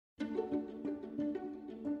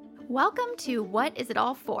Welcome to What Is It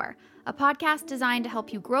All For? A podcast designed to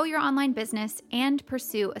help you grow your online business and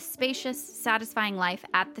pursue a spacious, satisfying life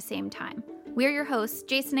at the same time. We're your hosts,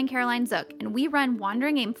 Jason and Caroline Zook, and we run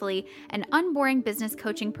Wandering Aimfully, an unboring business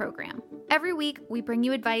coaching program. Every week, we bring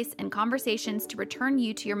you advice and conversations to return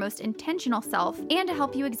you to your most intentional self and to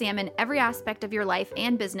help you examine every aspect of your life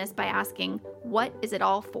and business by asking, what is it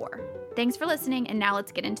all for? Thanks for listening, and now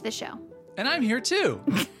let's get into the show. And I'm here too.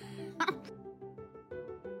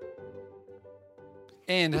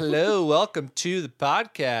 And hello, welcome to the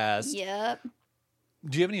podcast. Yep.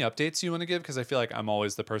 Do you have any updates you want to give? Because I feel like I'm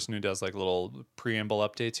always the person who does like little preamble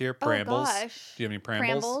updates here. Preambles. Oh, gosh. Do you have any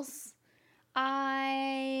preambles?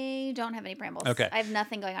 I don't have any preambles. Okay. I have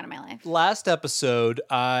nothing going on in my life. Last episode,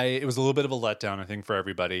 it was a little bit of a letdown, I think, for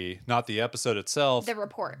everybody. Not the episode itself. The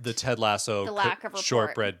report. The Ted Lasso The lack of report.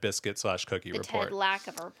 shortbread biscuit / cookie The report. Ted lack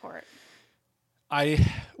of a report.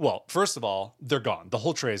 Well, first of all, they're gone. The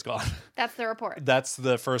whole tray is gone. That's the report. That's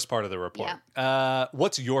the first part of the report. Yeah.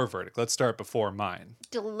 What's your verdict? Let's start before mine.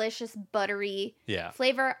 Delicious, buttery Yeah.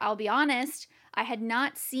 flavor. I'll be honest, I had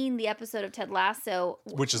not seen the episode of Ted Lasso.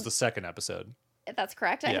 Which is the second episode. That's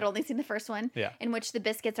correct. I had Yeah. only seen the first one, Yeah. in which the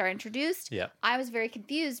biscuits are introduced. Yeah. I was very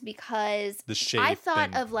confused because The shape I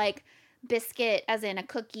thought thing. of like biscuit as in a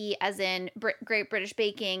cookie, as in Great British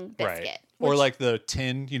Baking biscuit. Right. Or which- like the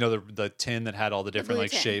tin, the tin that had all the different blue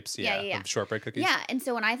like tin. shapes, Yeah. of shortbread cookies. Yeah, and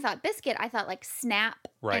so when I thought biscuit, I thought like snap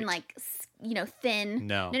Right. and like thin.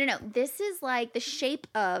 No. No. This is like the shape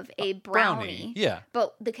of a brownie. Yeah.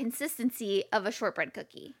 But the consistency of a shortbread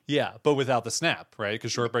cookie. Yeah, but without the snap, right?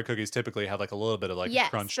 Because shortbread cookies typically have like a little bit of like Yes,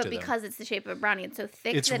 crunch but to them. because it's the shape of a brownie, it's so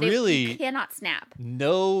thick It's that really- you cannot snap.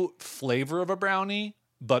 No flavor of a brownie,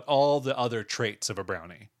 but all the other traits of a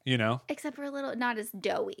brownie, Except for a little, not as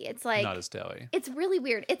doughy. It's like Not as doughy. it's really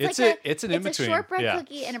weird. It's It's like it's an it's in-between. a shortbread Yeah.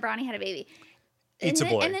 cookie and a brownie had a baby. It's and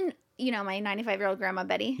a boy. And then my 95-year-old grandma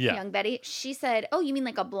Betty, Yeah. young Betty, she said, "Oh, you mean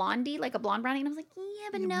like a blondie, like a blonde brownie?" And I was like, "Yeah,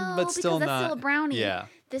 but no, But still because that's not- still a brownie. yeah.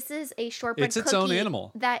 This is a shortbread It's cookie. its own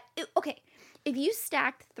animal. Okay." If you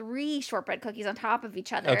stacked 3 shortbread cookies on top of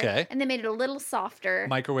each other, Okay. and they made it a little softer,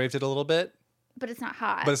 Microwaved it a little bit, but it's not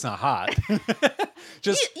hot. but it's not hot.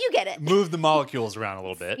 Just you get it. move the molecules around a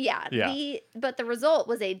little bit. Yeah. But the result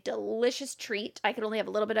was a delicious treat. I could only have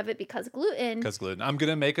a little bit of it because gluten. Because gluten. I'm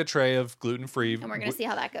gonna make a tray of gluten-free, And we're going to see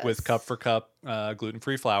how that goes. with cup for cup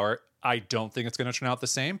gluten-free flour. I don't think it's going to turn out the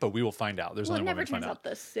same, but we will find out. There's Well, it only one never way to find turns out. out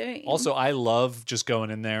the same. Also, I love just going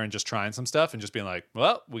in there and just trying some stuff and just being like,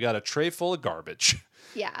 well, we got a tray full of garbage.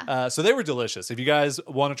 Yeah. So they were delicious. If you guys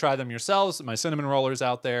want to try them yourselves, my cinnamon rollers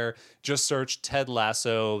out there, just search Ted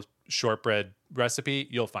Lasso shortbread recipe.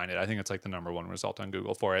 You'll find it. I think it's like the #1 result on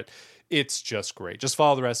Google for it. It's just great. Just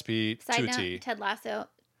follow the recipe to Side a note, T. Ted Lasso.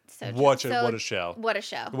 So What so, a show. What a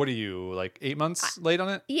show. What are you, like 8 months late on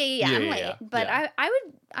it? Yeah. I'm late. But yeah.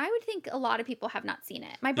 I would think a lot of people have not seen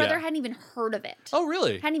it. My brother Yeah. hadn't even heard of it. Oh,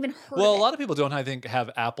 really? Hadn't even heard Well, of a it. lot of people don't, I think, have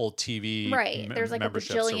Apple TV Right. There's like a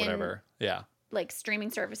memberships bajillion- or whatever. Yeah. like streaming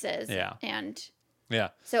services. Yeah. And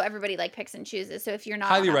Yeah. so everybody like picks and chooses. So if you're not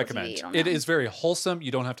Highly on Apple recommend. TV, you don't It know. is very wholesome. You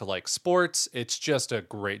don't have to like sports. It's just a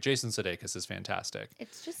great. Jason Sudeikis is fantastic.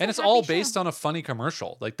 It's just And a it's all happy show. based on a funny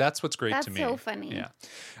commercial. Like that's what's great That's to me. so funny.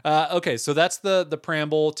 Yeah. Okay, so that's the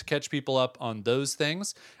preamble to catch people up on those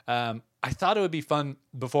things. I thought it would be fun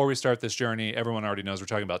before we start this journey. Everyone already knows we're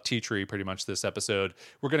talking about Tea Tree pretty much this episode.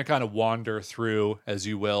 We're going to kind of wander through, as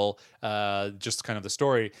you will, just kind of the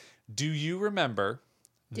story. Do you remember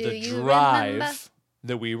the drive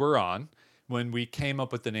that we were on when we came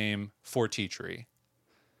up with the name for Tea Tree?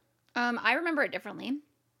 I remember it differently.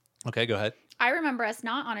 Okay, go ahead. I remember us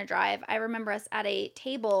not on a drive. I remember us at a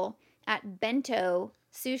table at Bento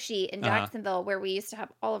Sushi in Jacksonville, where we used to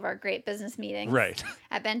have all of our great business meetings. Right.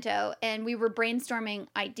 At Bento, and we were brainstorming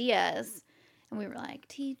ideas, and we were like,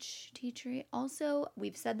 Tea Tree. Also,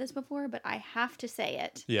 we've said this before, but I have to say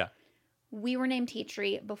it. Yeah. We were named Tea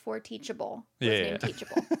Tree before Teachable was Yeah. named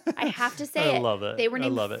Teachable. I have to say I it. love it. They were I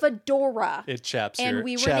named love it. Fedora. It chaps And your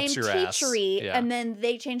we were chaps named your ass. Teachery, Yeah. and then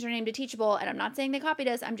they changed their name to Teachable. And I'm not saying they copied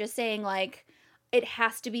us. I'm just saying, like, it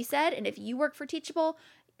has to be said. And if you work for Teachable,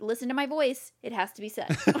 listen to my voice. It has to be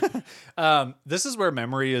said. This is where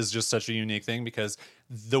memory is just such a unique thing because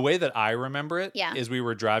the way that I remember it Yeah. is we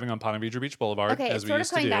were driving on Ponte Vedra Beach Boulevard Okay, as it's we sort of used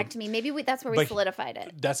to coming do. back to me. Maybe that's where we But- solidified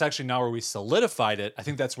it. That's actually not where we solidified it. I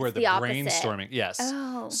think that's where the opposite. brainstorming. Yes.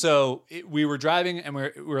 Oh. So we were driving and we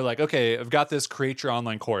were like, okay, I've got this create your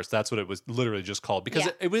online course. That's what it was literally just called because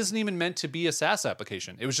Yeah. it wasn't even meant to be a SaaS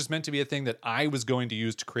application. It was just meant to be a thing that I was going to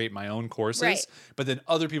use to create my own courses. Right. But then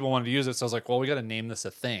other people wanted to use it. So I was like, well, we got to name this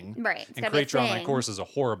a thing. Right. It's And gotta be a create your online thing. course is a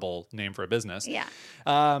horrible name for a business. Yeah.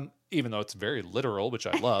 even though it's very literal, which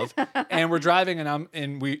I love. And we're driving,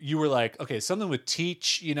 and you were like, okay, something with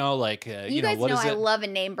teach, like you guys what know is it? I love a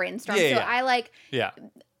name brainstorm. Yeah, so yeah. I like Yeah.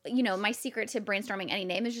 My secret to brainstorming any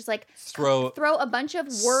name is just like Throw a bunch of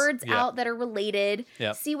words yeah. out that are related.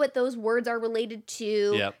 Yep. See what those words are related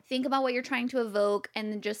to. Yep. Think about what you're trying to evoke,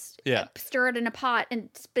 and then just Yeah. stir it in a pot and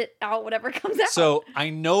spit out whatever comes out. So I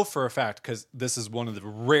know for a fact, because this is one of the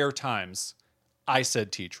rare times I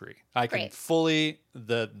said tea tree. I can Great. fully,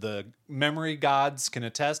 the memory gods can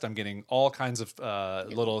attest. I'm getting all kinds of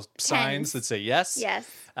little signs that say yes. Yes.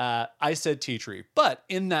 I said tea tree. But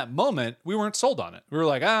in that moment, we weren't sold on it. We were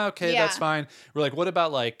like, okay, Yeah. that's fine. We're like, what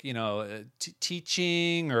about like,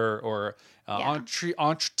 teaching or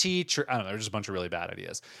entre-teach, or I don't know, there's just a bunch of really bad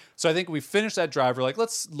ideas. So I think we finished that drive. We're like,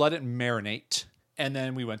 let's let it marinate. And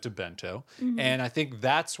then we went to bento. Mm-hmm. And I think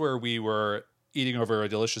that's where we were eating over a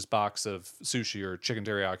delicious box of sushi or chicken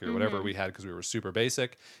teriyaki or whatever we had because we were super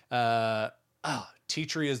basic. Tea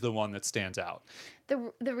tree is the one that stands out.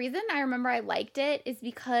 The reason I remember I liked it is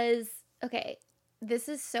because, okay, this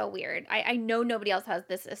is so weird. I know nobody else has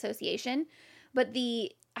this association, but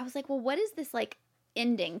I was like, well, what is this like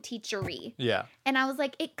ending, teachery? Yeah. And I was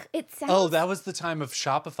like, it sounds. Oh, that was the time of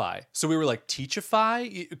Shopify. So we were like,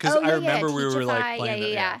 Teachify? Because I remember we were like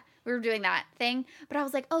playing yeah. We were doing that thing. But I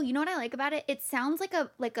was like, oh, you know what I like about it? It sounds like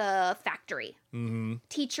a factory. Mm-hmm.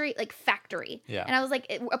 Teachery, like factory. Yeah. And I was like,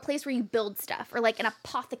 a place where you build stuff, or like an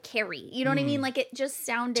apothecary. You know what I mean? Like it just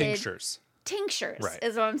sounded. Tinctures. Right.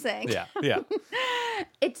 Is what I'm saying. Yeah. Yeah.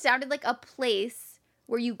 It sounded like a place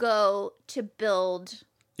where you go to build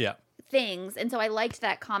Yeah. things. And so I liked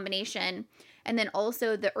that combination. And then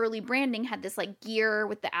also the early branding had this like gear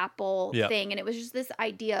with the Apple thing. And it was just this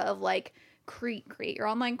idea of like, create your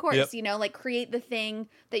online course, like create the thing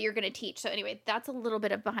that you're going to teach. So anyway, that's a little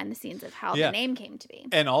bit of behind the scenes of how the name came to be.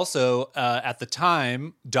 And also at the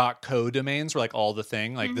time, .co domains were like all the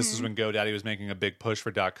thing. Like this is when GoDaddy was making a big push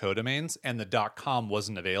for .co domains, and the .com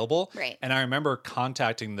wasn't available. Right. And I remember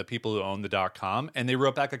contacting the people who owned the .com, and they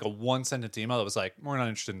wrote back like a 1-sentence email that was like, we're not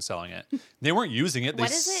interested in selling it. They weren't using it. They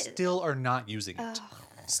still are not using it.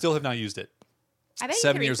 Still have not used it. I bet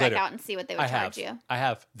 7 you years could reach later, back out and see what they would charge you. I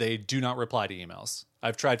have. They do not reply to emails.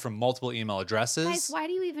 I've tried from multiple email addresses. Guys, why are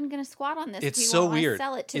you even going to squat on this? It's if you so want weird. To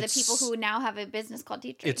sell it to the people who now have a business called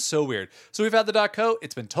Teachery. It's so weird. So we've had the .co.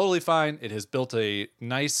 It's been totally fine. It has built a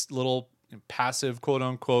nice little passive quote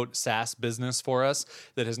unquote SaaS business for us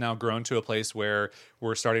that has now grown to a place where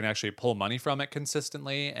we're starting to actually pull money from it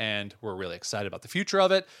consistently, and we're really excited about the future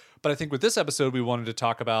of it. But I think with this episode, we wanted to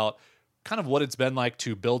talk about kind of what it's been like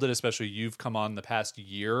to build it, especially you've come on the past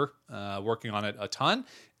year working on it a ton,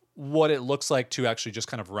 what it looks like to actually just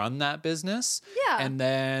kind of run that business. Yeah. And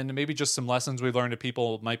then maybe just some lessons we've learned that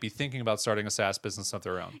people might be thinking about starting a SaaS business of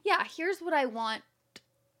their own. Yeah, here's what I want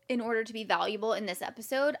in order to be valuable in this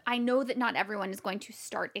episode. I know that not everyone is going to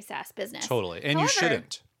start a SaaS business. Totally. And however, you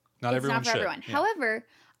shouldn't. Not everyone should. Everyone. Yeah. However,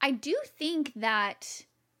 I do think that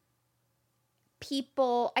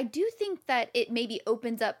it maybe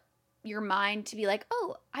opens up your mind to be like,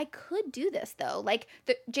 oh, I could do this though. Like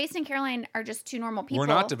Jason and Caroline are just two normal people. We're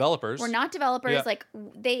not developers. Yeah. Like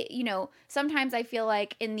they, sometimes I feel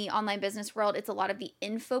like in the online business world, it's a lot of the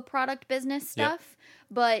info product business stuff,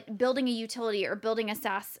 but building a utility or building a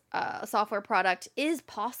SaaS software product is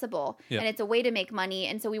possible and it's a way to make money.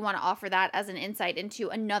 And so we want to offer that as an insight into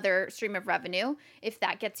another stream of revenue. If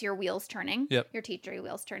that gets your wheels turning, your teachery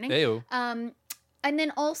wheels turning. Ayo. And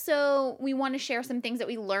then also we want to share some things that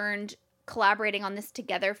we learned collaborating on this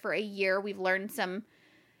together for a year. We've learned some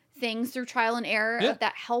things through trial and error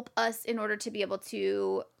that help us in order to be able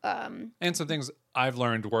to... and some things I've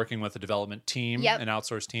learned working with a development team, an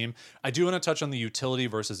outsourced team. I do want to touch on the utility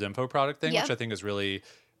versus info product thing, which I think is really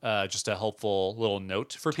just a helpful little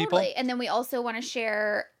note for people. And then we also want to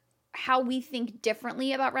share how we think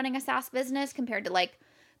differently about running a SaaS business compared to like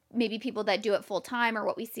maybe people that do it full time or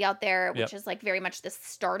what we see out there, which is like very much this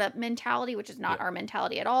startup mentality, which is not our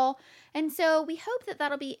mentality at all. And so we hope that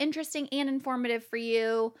that'll be interesting and informative for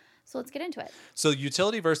you. So let's get into it. So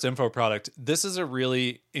utility versus info product, this is a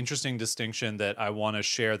really interesting distinction that I want to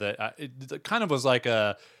share that it kind of was like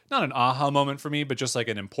not an aha moment for me, but just like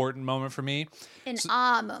an important moment for me.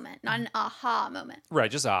 Moment, not an aha moment.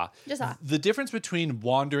 Right, just ah. Just ah. The difference between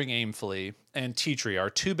Wandering Aimfully and Teachery are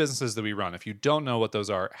two businesses that we run. If you don't know what those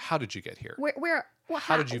are, how did you get here?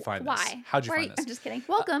 How did you find this? Why? How did you find this? I'm just kidding.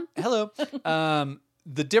 Welcome. Hello.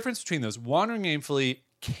 The difference between those, Wandering Aimfully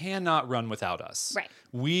cannot run without us. Right.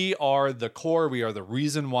 We are the core. We are the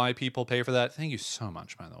reason why people pay for that. Thank you so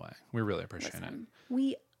much, by the way. We really appreciate it.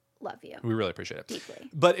 We love you. We really appreciate it. Deeply.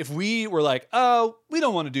 But if we were like, oh, we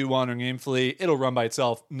don't want to do Wandering Aimfully, it'll run by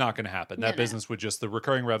itself, not going to happen. That business would just, the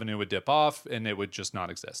recurring revenue would dip off and it would just not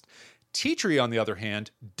exist. Teatree, on the other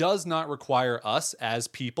hand, does not require us as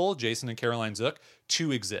people, Jason and Caroline Zook,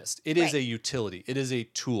 to exist. It is a utility. It is a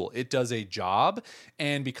tool. It does a job.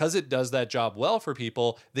 And because it does that job well for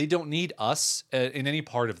people, they don't need us in any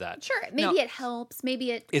part of that. Sure. Maybe it helps.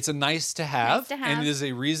 Maybe it's a nice to have. Nice to have. And it is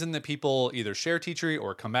a reason that people either share Teatree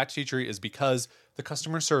or come back to Teatree is because the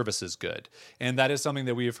customer service is good. And that is something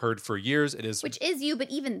that we have heard for years. It is, which is you, but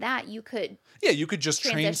even that you could. Yeah, you could just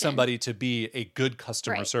train transition. somebody to be a good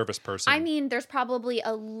customer service person. I mean, there's probably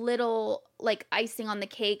a little like icing on the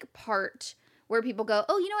cake part where people go,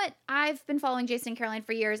 oh, you know what? I've been following Jason and Caroline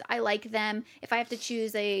for years. I like them. If I have to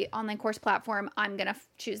choose a online course platform, I'm going to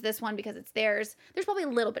choose this one because it's theirs. There's probably a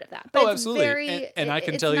little bit of that. But it's absolutely. Very, and I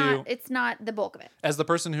can tell you, it's not the bulk of it. As the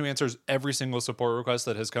person who answers every single support request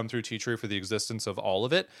that has come through Teatree for the existence of all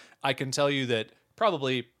of it, I can tell you that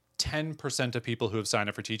probably 10% of people who have signed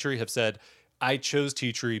up for Teatree have said, I chose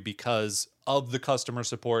Teatree because of the customer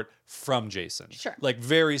support from Jason. Sure. Like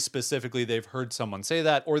very specifically, they've heard someone say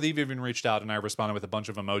that, or they've even reached out and I responded with a bunch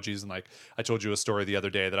of emojis. And like, I told you a story the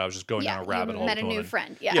other day that I was just going down a rabbit hole. Met a new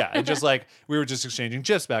friend. Yeah. Yeah. And just like, we were just exchanging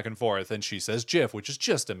GIFs back and forth. And she says GIF, which is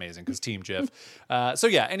just amazing because Team GIF. So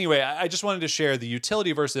yeah, anyway, I just wanted to share the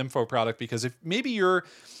utility versus info product because if maybe you've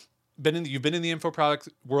been in the info product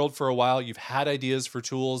world for a while, you've had ideas for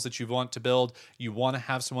tools that you want to build, you want to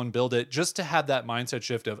have someone build it, just to have that mindset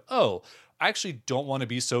shift of, oh, I actually don't want to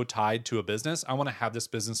be so tied to a business. I want to have this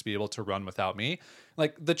business be able to run without me.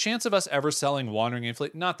 Like the chance of us ever selling Wandering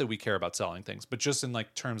Aimfully, not that we care about selling things, but just in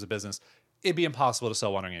like terms of business, it'd be impossible to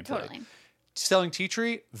sell Wandering Aimfully. Totally. Selling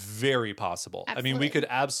Teatree, very possible. Absolutely. I mean, we could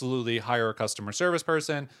absolutely hire a customer service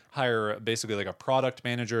person, hire basically like a product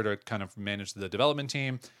manager to kind of manage the development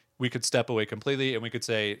team. We could step away completely and we could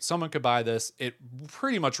say, someone could buy this. It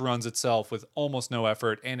pretty much runs itself with almost no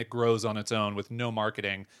effort and it grows on its own with no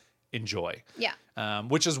marketing. Enjoy. Yeah.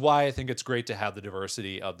 Which is why I think it's great to have the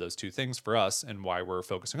diversity of those two things for us and why we're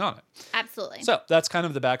focusing on it. Absolutely. So that's kind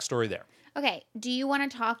of the backstory there. Okay. Do you want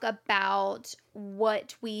to talk about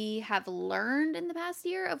what we have learned in the past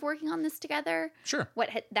year of working on this together? Sure. What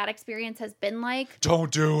that experience has been like?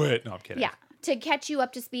 Don't do it. No, I'm kidding. Yeah. To catch you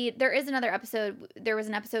up to speed, there is another episode. There was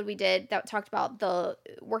an episode we did that talked about the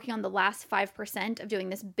working on the last 5% of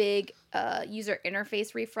doing this big user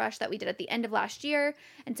interface refresh that we did at the end of last year.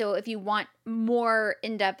 And so if you want more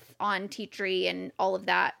in-depth on Teatree and all of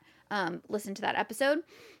that, listen to that episode.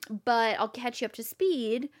 But I'll catch you up to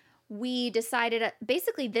speed. We decided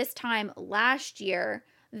basically this time last year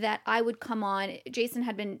that I would come on. Jason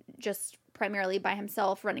had been just primarily by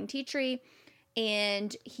himself running Teatree.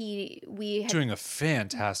 And we had doing a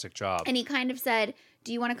fantastic job. And he kind of said,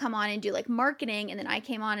 do you want to come on and do like marketing? And then I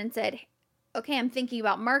came on and said, okay, I'm thinking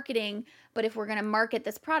about marketing, but if we're going to market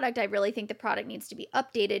this product, I really think the product needs to be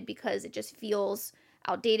updated because it just feels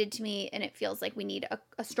outdated to me. And it feels like we need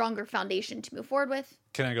a stronger foundation to move forward with.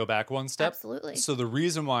 Can I go back one step? Absolutely. So the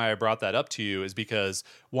reason why I brought that up to you is because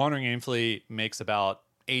Wandering Aimfully makes about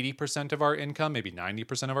 80% of our income, maybe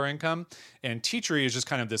 90% of our income. And Teatree is just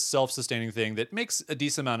kind of this self-sustaining thing that makes a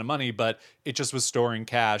decent amount of money, but it just was storing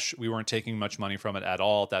cash. We weren't taking much money from it at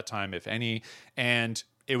all at that time, if any. And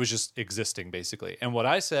it was just existing basically. And what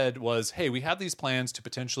I said was, hey, we have these plans to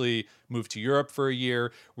potentially move to Europe for a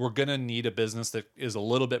year. We're going to need a business that is a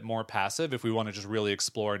little bit more passive if we want to just really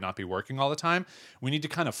explore and not be working all the time. We need to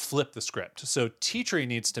kind of flip the script. So Teatree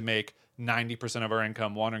needs to make 90% of our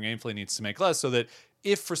income. Wandering Aimfully needs to make less so that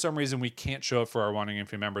if for some reason we can't show up for our Wandering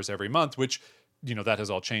Aimfully members every month, which, you know, that has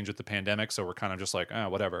all changed with the pandemic. So we're kind of just like,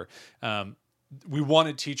 whatever. We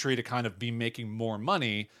wanted Teatree to kind of be making more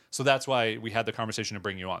money. So that's why we had the conversation to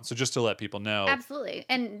bring you on. So just to let people know. Absolutely.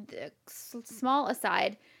 And small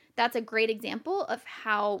aside, that's a great example of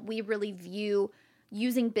how we really view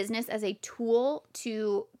using business as a tool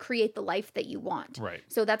to create the life that you want. Right.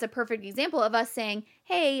 So that's a perfect example of us saying,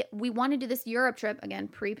 hey, we want to do this Europe trip, again,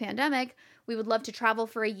 pre-pandemic. We would love to travel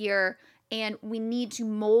for a year, and we need to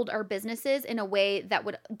mold our businesses in a way that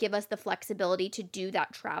would give us the flexibility to do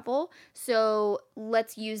that travel. So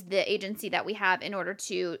let's use the agency that we have in order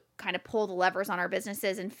to kind of pull the levers on our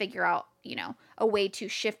businesses and figure out, you know, a way to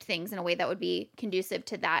shift things in a way that would be conducive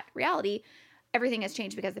to that reality. Everything has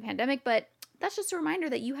changed because of the pandemic, but that's just a reminder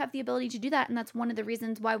that you have the ability to do that. And that's one of the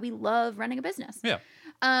reasons why we love running a business. Yeah.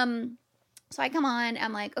 So I come on,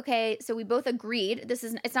 I'm like, okay, so we both agreed.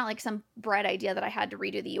 It's not like some bright idea that I had to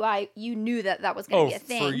redo the UI. You knew that was going to be a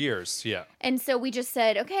thing. For years. Yeah. And so we just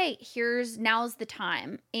said, okay, now's the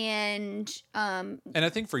time. And I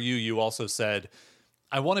think for you also said,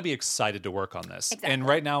 I want to be excited to work on this. Exactly. And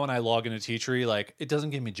right now when I log into Teachery, like it doesn't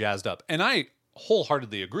get me jazzed up. And I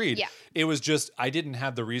wholeheartedly agreed. Yeah. It was just I didn't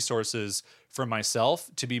have the resources for myself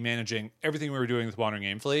to be managing everything we were doing with Wandering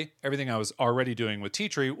Aimfully, everything I was already doing with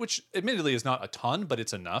Teachery, which admittedly is not a ton, but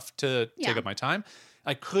it's enough to take up my time.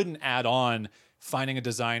 I couldn't add on finding a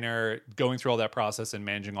designer, going through all that process and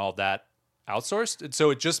managing all of that outsourced. And so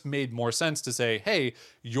it just made more sense to say, hey,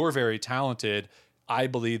 you're very talented. I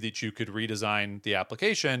believe that you could redesign the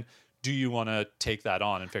application. Do you want to take that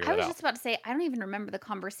on and figure that out? I was just about to say, I don't even remember the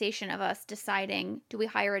conversation of us deciding, do we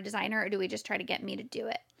hire a designer or do we just try to get me to do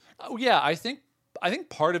it? Oh, yeah, I think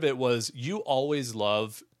part of it was you always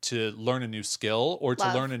love to learn a new skill or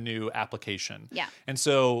to learn a new application. Yeah. And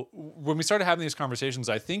so when we started having these conversations,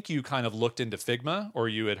 I think you kind of looked into Figma or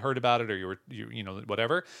you had heard about it or you know,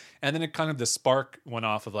 whatever. And then it kind of the spark went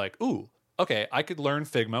off of like, ooh, okay, I could learn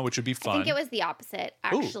Figma, which would be fun. I think it was the opposite,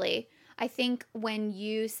 actually. Ooh. I think when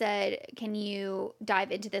you said, can you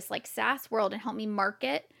dive into this like SaaS world and help me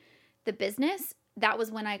market the business? That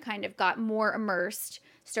was when I kind of got more immersed,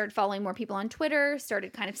 started following more people on Twitter,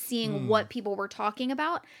 started kind of seeing what people were talking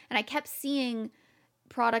about. And I kept seeing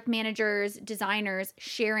product managers, designers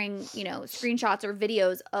sharing, you know, screenshots or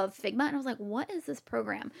videos of Figma. And I was like, what is this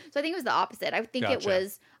program? So I think it was the opposite. I think it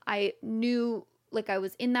was, I knew like I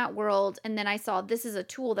was in that world. And then I saw this is a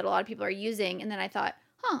tool that a lot of people are using. And then I thought,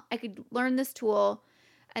 I could learn this tool.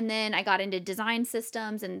 And then I got into design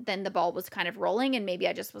systems and then the ball was kind of rolling and maybe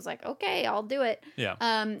I just was like, okay, I'll do it. Yeah.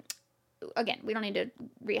 Again, we don't need to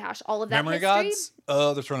rehash all of that Memory history. gods?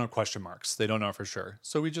 They're throwing up question marks. They don't know for sure.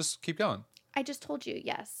 So we just keep going. I just told you,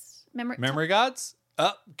 yes. Memory gods?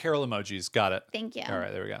 Carol emojis. Got it. Thank you. All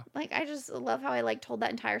right, there we go. Like, I just love how I like told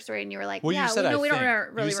that entire story and you were like, well, yeah, you said no, we think.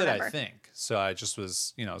 don't really you said remember. I think. So I just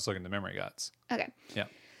was, I was looking at the memory gods. Okay. Yeah.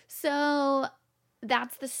 So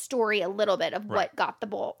that's the story a little bit of what got the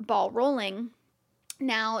ball rolling.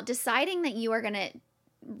 Now, deciding that you are going to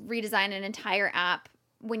redesign an entire app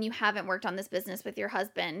when you haven't worked on this business with your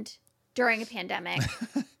husband during a pandemic,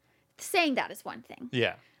 saying that is one thing.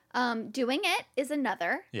 Yeah. Doing it is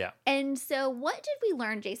another. Yeah. And so what did we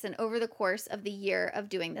learn, Jason, over the course of the year of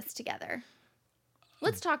doing this together?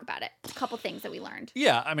 Let's talk about it. A couple things that we learned.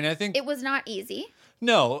 Yeah, I mean, I think... It was not easy.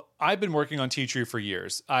 No, I've been working on Teachery for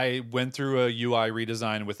years. I went through a UI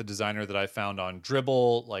redesign with a designer that I found on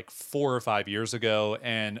Dribbble like 4 or 5 years ago.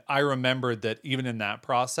 And I remembered that even in that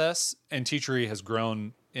process, and Teachery has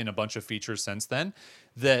grown in a bunch of features since then,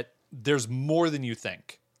 that there's more than you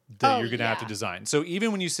think that you're going to have to design. So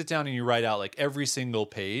even when you sit down and you write out like every single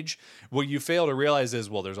page, what you fail to realize is,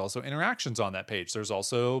 well, there's also interactions on that page. There's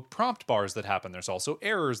also prompt bars that happen. There's also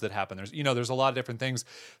errors that happen. There's, there's a lot of different things.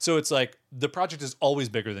 So it's like the project is always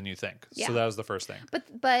bigger than you think. Yeah. So that was the first thing.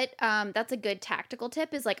 But that's a good tactical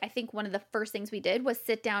tip is like, I think one of the first things we did was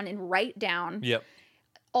sit down and write down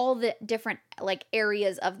all the different like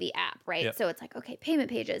areas of the app, right? Yep. So it's like, okay, payment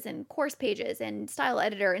pages and course pages and style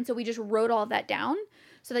editor. And so we just wrote all that down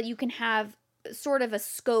so that you can have sort of a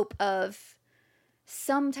scope of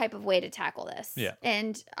some type of way to tackle this. Yeah.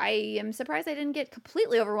 And I am surprised I didn't get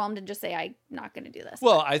completely overwhelmed and just say, I'm not going to do this.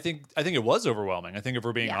 Well, I think it was overwhelming. I think if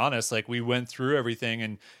we're being honest, like we went through everything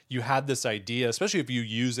and you had this idea, especially if you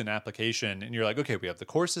use an application and you're like, okay, we have the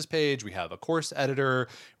courses page, we have a course editor,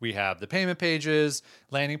 we have the payment pages,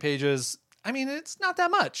 landing pages. I mean, it's not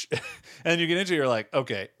that much. And you get into it, you're like,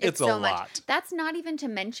 okay, it's so a lot. Much. That's not even to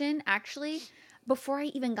mention, actually, before I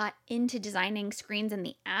even got into designing screens in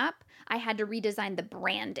the app, I had to redesign the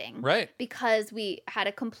branding. Right. Because we had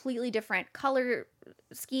a completely different color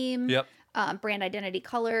scheme. Yep. Brand identity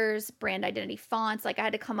colors, brand identity fonts. Like I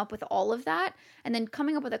had to come up with all of that. And then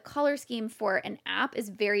coming up with a color scheme for an app is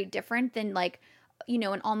very different than like,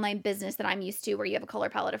 an online business that I'm used to where you have a color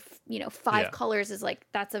palette of, 5 colors is like,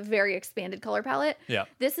 that's a very expanded color palette. Yeah.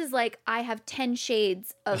 This is like, I have 10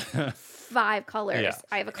 shades of 5 colors. Yeah.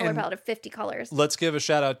 I have a color palette of 50 colors. Let's give a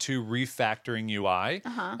shout out to Refactoring UI,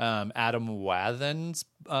 Adam Wathan's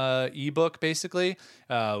ebook, basically,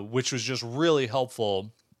 which was just really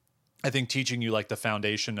helpful. I think teaching you like the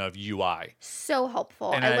foundation of UI. So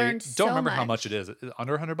helpful. And I learned so much. Don't remember how much it is.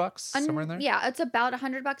 Under $100 somewhere in there? Yeah, it's about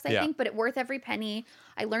 $100 I think, but it worth every penny.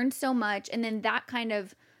 I learned so much. And then that kind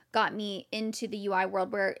of got me into the UI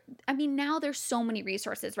world where, I mean, now there's so many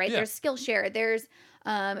resources, right? Yeah. There's Skillshare. There's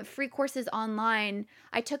free courses online.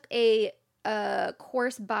 I took a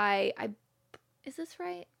course by, is this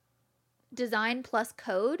right? Design Plus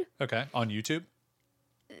Code. Okay. On YouTube?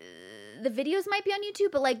 The videos might be on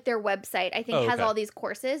YouTube, but like their website, I think, has all these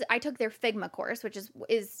courses. I took their Figma course, which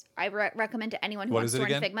is I recommend to anyone who wants to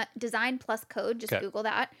learn Figma. Design Plus Code. Just Google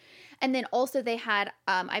that. And then also they had,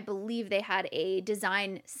 I believe they had a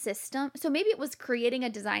design system. So maybe it was creating a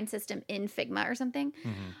design system in Figma or something.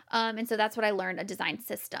 And so that's what I learned, a design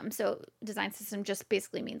system. So design system just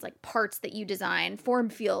basically means like parts that you design, form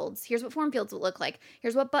fields. Here's what form fields will look like.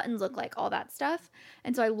 Here's what buttons look like, all that stuff.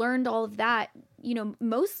 And so I learned all of that, you know,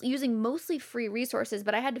 using mostly free resources,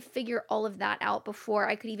 but I had to figure all of that out before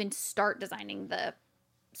I could even start designing the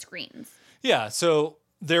screens. Yeah. So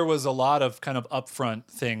there was a lot of kind of upfront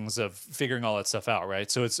things of figuring all that stuff out, right?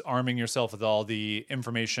 So it's arming yourself with all the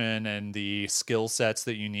information and the skill sets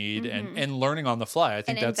that you need and learning on the fly. I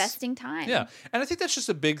think and that's investing time. Yeah. And I think that's just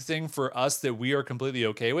a big thing for us that we are completely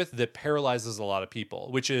okay with that paralyzes a lot of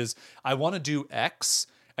people, which is I want to do X.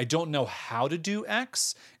 I don't know how to do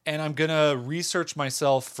X. And I'm going to research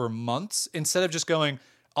myself for months instead of just going,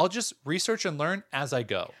 I'll just research and learn as I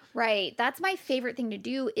go. Right. That's my favorite thing to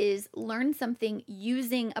do is learn something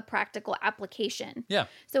using a practical application. Yeah.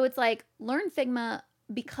 So it's like learn Figma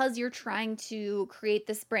because you're trying to create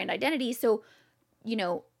this brand identity. So, you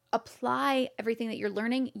know, apply everything that you're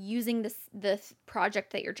learning using this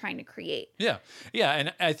project that you're trying to create. Yeah. Yeah.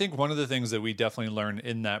 And I think one of the things that we definitely learned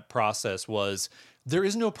in that process was there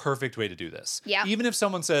is no perfect way to do this. Yeah. Even if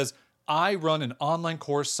someone says, I run an online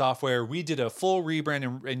course software. We did a full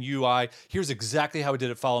rebrand and UI. Here's exactly how we did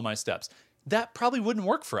it. Follow my steps. That probably wouldn't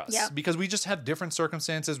work for us because we just have different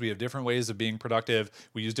circumstances. We have different ways of being productive.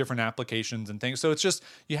 We use different applications and things. So it's just,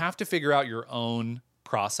 you have to figure out your own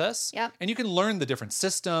process. Yep. And you can learn the different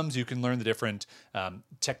systems. You can learn the different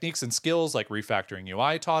techniques and skills like refactoring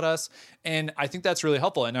UI taught us. And I think that's really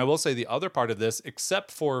helpful. And I will say the other part of this,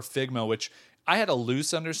 except for Figma, which I had a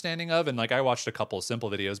loose understanding of, and like I watched a couple of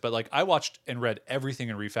simple videos, but like I watched and read everything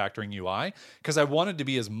in refactoring UI because I wanted to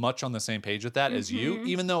be as much on the same page with that as you,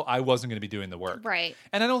 even though I wasn't going to be doing the work. Right.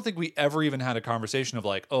 And I don't think we ever even had a conversation of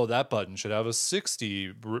like, oh, that button should have a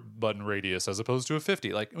 60 button radius as opposed to a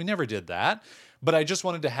 50. Like we never did that, but I just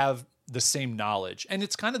wanted to have the same knowledge. And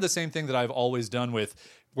it's kind of the same thing that I've always done with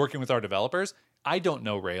working with our developers. I don't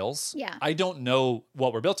know Rails. Yeah. I don't know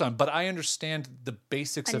what we're built on, but I understand the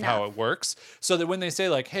basics of how it works so that when they say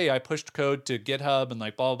like, hey, I pushed code to GitHub and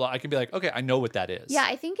like blah, blah, blah, I can be like, okay, I know what that is. Yeah,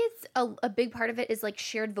 I think it's a big part of it is like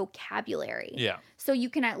shared vocabulary. Yeah. So you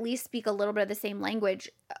can at least speak a little bit of the same language.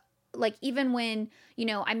 Like even when, you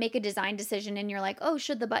know, I make a design decision and you're like, oh,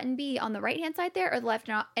 should the button be on the right-hand side there or the left?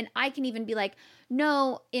 And I can even be like,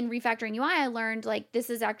 no, in refactoring UI, I learned like this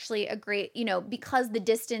is actually a great, you know, because the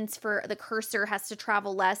distance for the cursor has to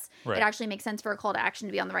travel less, it actually makes sense for a call to action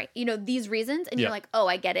to be on the right. You know, these reasons. And you're like, oh,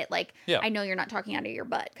 I get it. Like, I know you're not talking out of your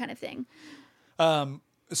butt kind of thing.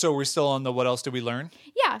 So we're still on the what else did we learn?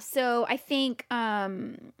 Yeah. So I think,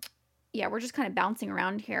 we're just kind of bouncing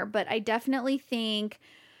around here, but I definitely think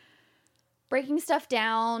breaking stuff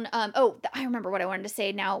down. I remember what I wanted to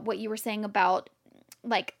say now, what you were saying about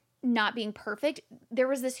like not being perfect. There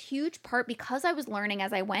was this huge part because I was learning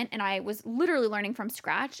as I went and I was literally learning from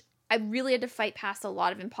scratch. I really had to fight past a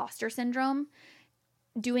lot of imposter syndrome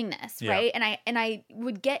doing this, right? And I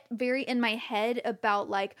would get very in my head about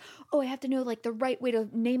like, oh, I have to know like the right way to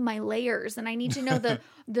name my layers and I need to know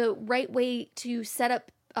the right way to set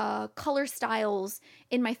up color styles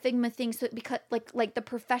in my Figma thing, so because like the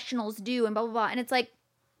professionals do and blah blah blah, and it's like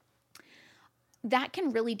that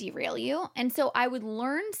can really derail you. And so I would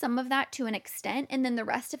learn some of that to an extent, and then the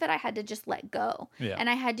rest of it I had to just let go. And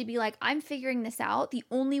I had to be like, I'm figuring this out. The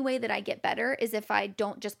only way that I get better is if I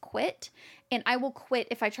don't just quit, and I will quit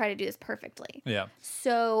if I try to do this perfectly.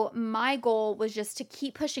 So my goal was just to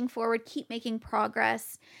keep pushing forward, keep making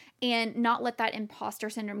progress, and not let that imposter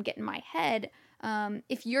syndrome get in my head.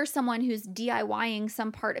 If you're someone who's DIYing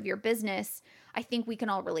some part of your business, I think we can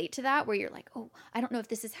all relate to that where you're like, oh, I don't know if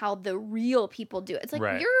this is how the real people do it. It's like, you're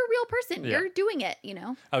a real person. You're doing it, you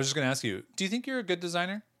know? I was just going to ask you, do you think you're a good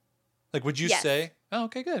designer? Like, would you say, oh,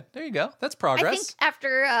 okay, good. There you go. That's progress. I think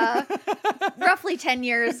after roughly 10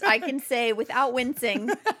 years, I can say without wincing,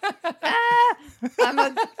 I'm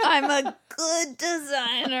a good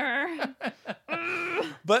designer.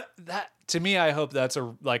 But that, to me, I hope that's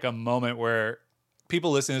a moment where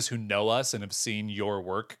people listening to this who know us and have seen your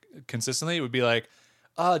work consistently would be like,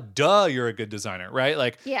 duh, you're a good designer, right?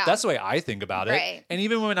 Like, that's the way I think about it. Right. And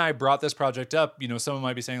even when I brought this project up, you know, someone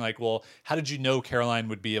might be saying like, well, how did you know Caroline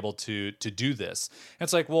would be able to do this? And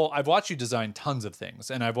it's like, well, I've watched you design tons of things,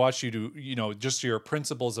 and I've watched you do, you know, just your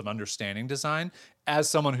principles of understanding design. As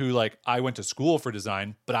someone who, like, I went to school for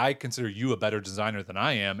design, but I consider you a better designer than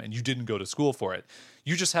I am, and you didn't go to school for it.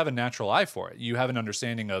 You just have a natural eye for it. You have an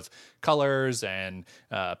understanding of colors and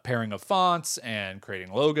pairing of fonts and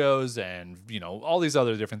creating logos and, all these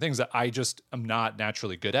other different things that I just am not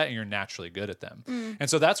naturally good at, and you're naturally good at them. And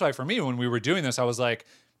so that's why for me, when we were doing this, I was like,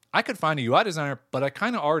 I could find a UI designer, but I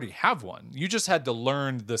kind of already have one. You just had to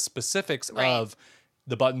learn the specifics of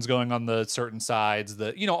the buttons going on the certain sides,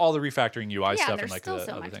 all the refactoring UI stuff, there's and like still the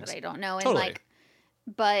so other much things. that I don't know, and Totally.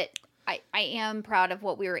 but I am proud of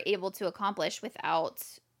what we were able to accomplish without,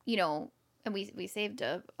 and we saved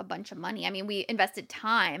a bunch of money. I mean, we invested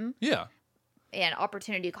time, and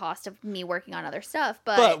opportunity cost of me working on other stuff,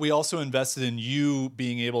 but we also invested in you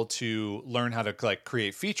being able to learn how to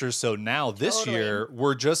create features. So now this year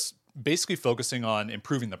we're just basically focusing on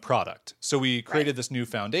improving the product. So we created this new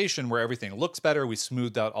foundation where everything looks better. We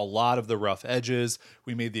smoothed out a lot of the rough edges.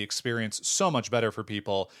 We made the experience so much better for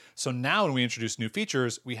people. So now when we introduce new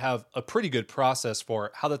features, we have a pretty good process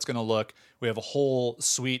for how that's going to look. We have a whole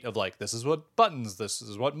suite of this is what buttons, this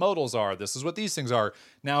is what modals are, this is what these things are.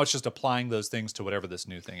 Now it's just applying those things to whatever this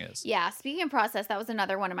new thing is. Yeah, speaking of process, that was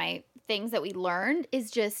another one of my things that we learned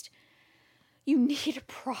is just you need a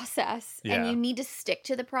process and you need to stick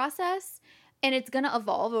to the process, and it's going to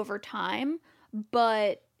evolve over time.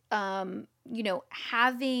 But,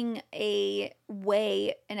 having a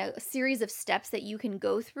way and a series of steps that you can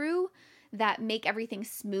go through that make everything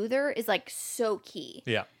smoother is so key.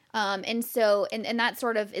 Yeah. And so, and that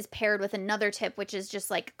sort of is paired with another tip, which is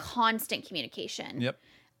just constant communication. Yep.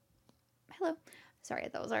 Hello. Sorry,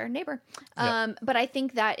 that was our neighbor. Yep. But I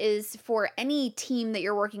think that is for any team that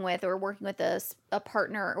you're working with or working with a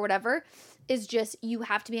partner or whatever, is just you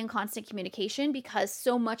have to be in constant communication because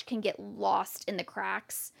so much can get lost in the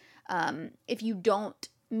cracks if you don't,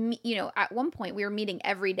 at one point we were meeting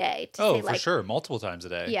every day to say for sure. Multiple times a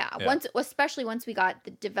day. Yeah. Especially once we got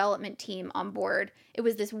the development team on board, it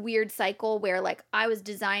was this weird cycle where I was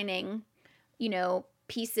designing,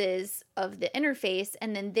 pieces of the interface,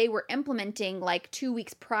 and then they were implementing 2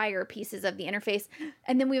 weeks prior pieces of the interface,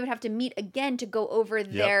 and then we would have to meet again to go over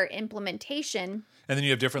their implementation. And then you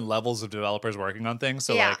have different levels of developers working on things.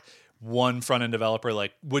 So one front end developer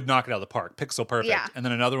would knock it out of the park, pixel perfect, and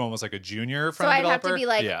then another one was a junior front end developer. So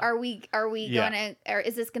I'd have to be are we gonna, or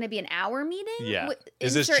is this gonna be an hour meeting? Yeah.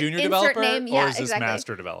 Is this junior developer or is this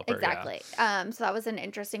master developer? Exactly. So that was an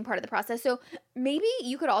interesting part of the process. So maybe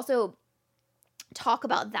you could also talk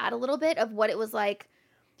about that a little bit of what it was like.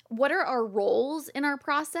 What are our roles in our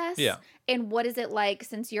process? Yeah. And what is it like,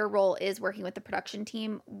 since your role is working with the production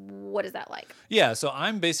team? What is that like? Yeah. So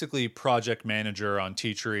I'm basically project manager on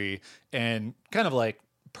Teachery and kind of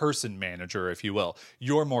person manager, if you will.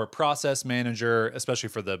 You're more process manager, especially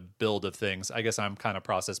for the build of things. I guess I'm kind of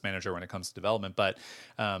process manager when it comes to development. But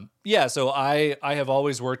so I have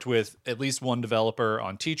always worked with at least one developer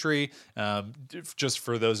on Teachery, just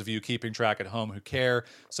for those of you keeping track at home who care.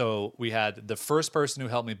 So we had the first person who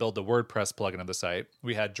helped me build the WordPress plugin of the site.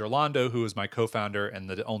 We had Gerlando, who was my co-founder and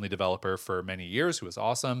the only developer for many years, who was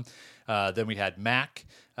awesome. Then we had Mac,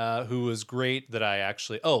 who was great that I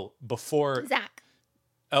actually, before... Zach.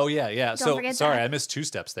 Oh, yeah. So, sorry, Zach. I missed 2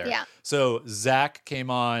 steps there. Yeah. So, Zach came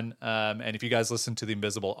on, and if you guys listen to the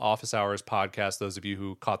Invisible Office Hours podcast, those of you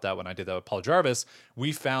who caught that when I did that with Paul Jarvis,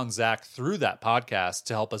 we found Zach through that podcast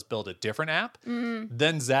to help us build a different app. Mm-hmm.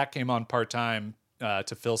 Then Zach came on part-time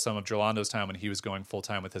to fill some of Gerlando's time when he was going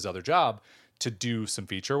full-time with his other job to do some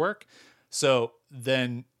feature work. So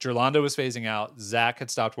then Gerlando was phasing out. Zach had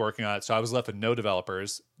stopped working on it, so I was left with no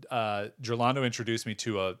developers. Gerlando introduced me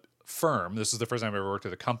to a firm. This is the first time I ever worked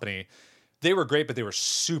at a company. They were great, but they were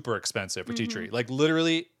super expensive for Teachery.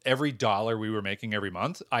 Literally every dollar we were making every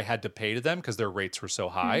month, I had to pay to them because their rates were so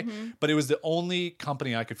high. But it was the only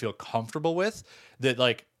company I could feel comfortable with that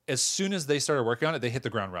as soon as they started working on it, they hit the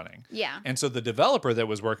ground running. Yeah. And so the developer that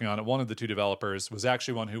was working on it, one of the 2 developers, was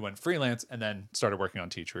actually one who went freelance and then started working on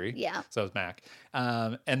Teachery. Yeah. So that was Mac.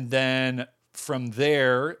 And then from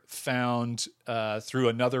there, found through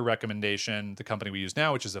another recommendation, the company we use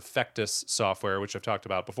now, which is Effectus Software, which I've talked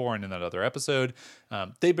about before and in that other episode.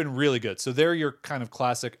 They've been really good. So they're your kind of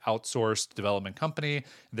classic outsourced development company.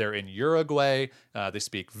 They're in Uruguay. They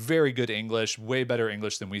speak very good English, way better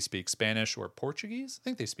English than we speak Spanish or Portuguese. I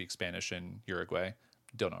think they speak Spanish in Uruguay.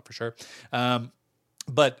 Don't know for sure.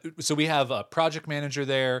 But so we have a project manager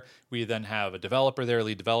there. We then have a developer there,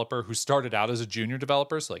 lead developer, who started out as a junior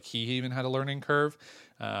developer. So he even had a learning curve.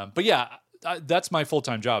 But yeah, that's my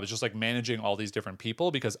full-time job. It's just managing all these different people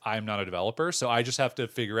because I'm not a developer. So I just have to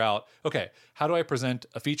figure out, okay, how do I present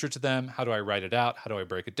a feature to them? How do I write it out? How do I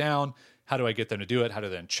break it down? How do I get them to do it? How do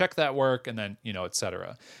they then check that work? And then, et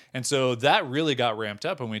cetera. And so that really got ramped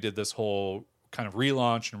up when we did this whole kind of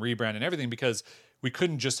relaunch and rebrand and everything, because we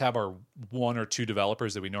couldn't just have our 1 or 2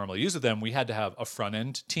 developers that we normally use with them. We had to have a front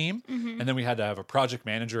end team, and then we had to have a project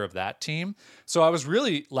manager of that team. So I was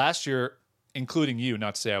really last year, including you,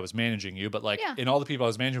 not to say I was managing you, but like in all the people I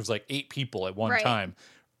was managing was like 8 people at one time,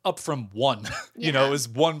 up from 1. You know, it was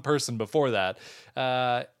 1 person before that.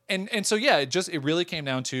 And so, yeah, it really came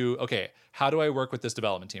down to, okay, how do I work with this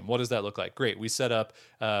development team? What does that look like? Great. We set up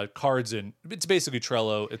cards it's basically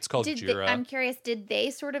Trello. It's called Jira. I'm curious, did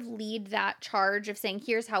they sort of lead that charge of saying,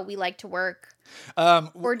 here's how we like to work?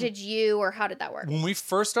 Or did you, or how did that work? When we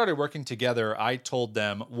first started working together, I told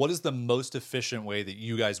them, what is the most efficient way that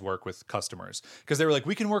you guys work with customers? Because they were like,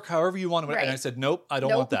 we can work however you want. And I said, nope, I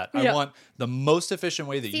don't want that. I want the most efficient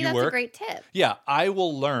way that you work. That's a great tip. Yeah, I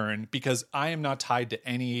will learn because I am not tied to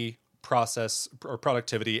any process or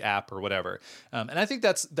productivity app or whatever. And I think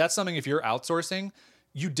that's something, if you're outsourcing,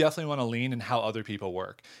 you definitely want to lean in how other people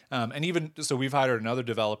work. And even so, we've hired another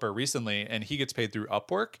developer recently, and he gets paid through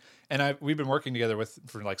Upwork. And we've been working together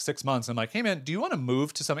for like 6 months. I'm like, hey man, do you want to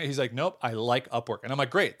move to something? He's like, nope, I like Upwork. And I'm like,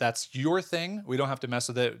 great, that's your thing. We don't have to mess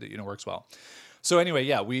with it. You know, works well. So anyway,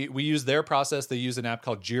 yeah, we use their process. They use an app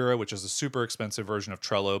called Jira, which is a super expensive version of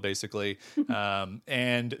Trello, basically.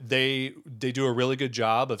 And they do a really good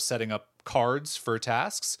job of setting up cards for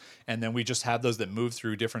tasks. And then we just have those that move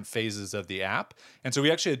through different phases of the app. And so we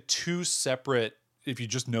actually had 2 separate, if you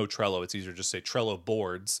just know Trello, it's easier to just say Trello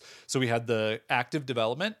boards. So we had the active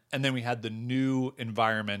development, and then we had the new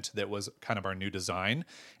environment that was kind of our new design.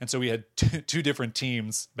 And so we had 2 different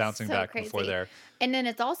teams bouncing back before there. And then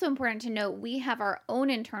it's also important to note we have our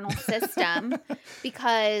own internal system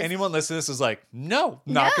because anyone listening to this is like, no,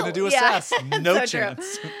 not going to do a SaaS. No so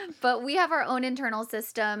chance. True. But we have our own internal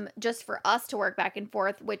system just for us to work back and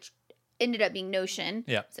forth, which ended up being Notion.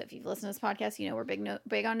 Yeah. So if you've listened to this podcast, you know we're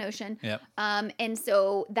big on Notion. Yeah. And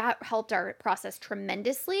so that helped our process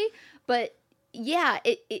tremendously. But yeah,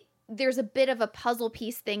 there's a bit of a puzzle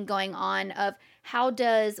piece thing going on of how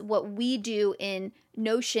does what we do in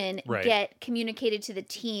Notion get communicated to the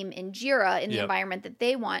team in Jira in the environment that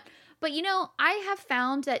they want. But you know, I have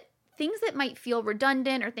found that things that might feel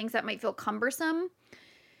redundant or things that might feel cumbersome,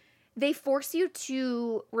 they force you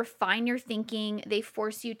to refine your thinking. They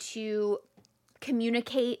force you to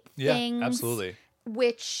communicate things. Absolutely.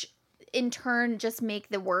 Which in turn just make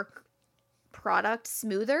the work product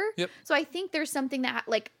smoother. Yep. So I think there's something that,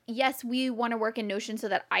 like, yes, we want to work in Notion so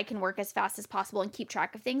that I can work as fast as possible and keep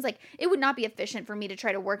track of things. Like, it would not be efficient for me to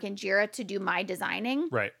try to work in Jira to do my designing.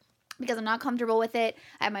 Right. Because I'm not comfortable with it.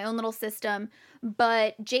 I have my own little system.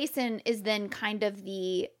 But Jason is then kind of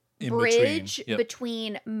the bridge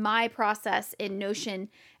between my process in Notion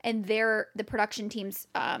and the production team's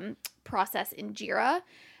process in Jira.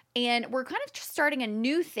 And we're kind of just starting a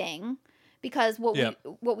new thing because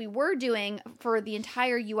what we were doing for the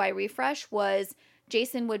entire UI refresh was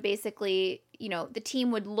Jason would basically, you know, the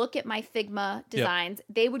team would look at my Figma designs.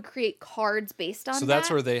 They would create cards based on that. So that's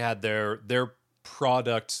where they had their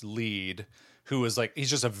product lead, who was like, he's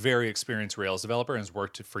just a very experienced Rails developer and has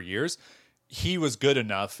worked for years. He was good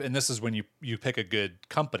enough, and this is when you pick a good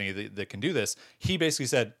company that can do this. He basically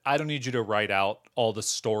said, I don't need you to write out all the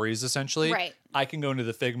stories, essentially. Right. I can go into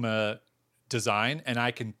the Figma design, and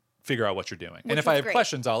I can figure out what you're doing. And if I have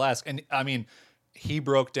questions, I'll ask. And I mean, he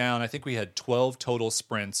broke down, I think we had 12 total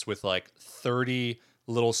sprints with like 30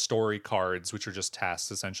 little story cards, which are just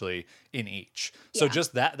tasks essentially in each. So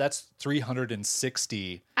just that's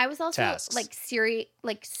 360 I was also tasks.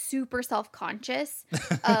 like super self-conscious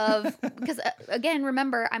of, because again,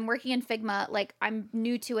 remember, I'm working in Figma, like I'm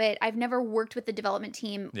new to it. I've never worked with the development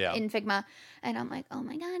team in Figma. And I'm like, oh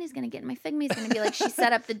my God, he's going to get in my Figma. He's going to be like, she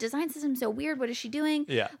set up the design system so weird. What is she doing?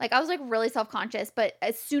 Yeah. Like I was like really self-conscious, but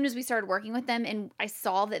as soon as we started working with them and I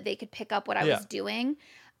saw that they could pick up what I was doing,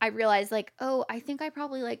 I realized like, oh, I think I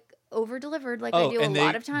probably like over-delivered like I do a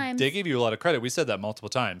lot of times. They gave you a lot of credit. We said that multiple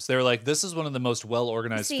times. They were like, this is one of the most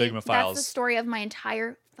well-organized Figma files. That's the story of my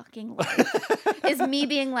entire fucking life. Is me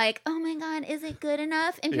being like, oh my God, is it good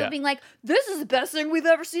enough? And people being like, this is the best thing we've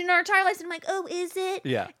ever seen in our entire lives. And I'm like, oh, is it?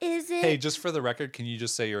 Yeah. Is it? Hey, just for the record, can you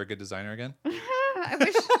just say you're a good designer again? I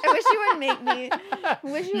wish you would make me.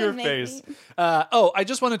 Your face. I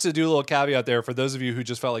just wanted to do a little caveat there for those of you who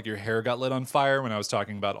just felt like your hair got lit on fire when I was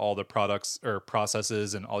talking about all the products or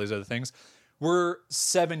processes and all these other things. We're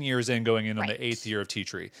 7 years in, going in on the 8th year of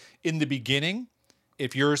T-Tree. In the beginning,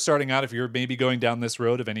 if you're starting out, if you're maybe going down this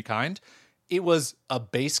road of any kind, it was a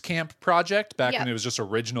Basecamp project back when it was just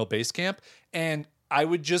original Basecamp. And I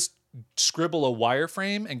would just scribble a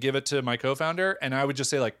wireframe and give it to my co-founder. And I would just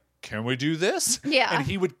say like, can we do this? Yeah. And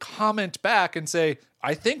he would comment back and say,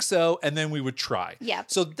 I think so. And then we would try. Yeah.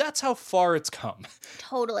 So that's how far it's come.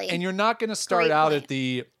 Totally. And you're not going to start Great out point. at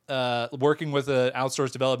the working with an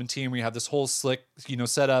outsourced development team where you have this whole slick,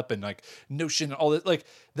 setup and like Notion, all that. Like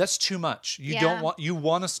that's too much. You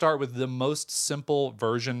want to start with the most simple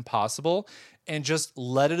version possible and just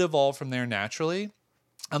let it evolve from there naturally.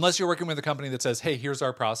 Unless you're working with a company that says, hey, here's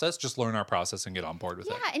our process, just learn our process and get on board with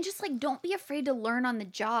it. Yeah, and just like don't be afraid to learn on the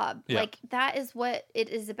job. Yeah. Like that is what it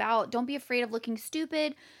is about. Don't be afraid of looking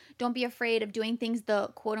stupid. Don't be afraid of doing things the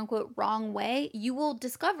quote unquote wrong way. You will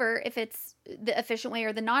discover if it's the efficient way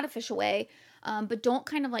or the not efficient way. But don't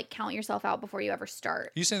kind of like count yourself out before you ever start.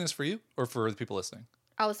 Are you saying this for you or for the people listening?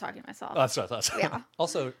 I was talking to myself. Oh, that's what I thought. Yeah.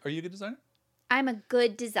 Also, are you a good designer? I'm a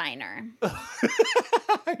good designer.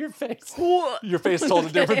 Your face told a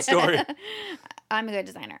different story. I'm a good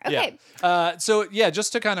designer. Okay. Yeah.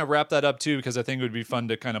 Just to kind of wrap that up too, because I think it would be fun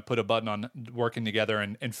to kind of put a button on working together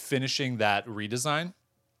and finishing that redesign.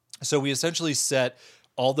 So we essentially set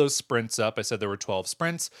all those sprints up. I said there were 12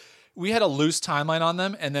 sprints. We had a loose timeline on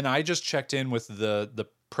them. And then I just checked in with the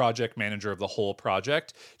project manager of the whole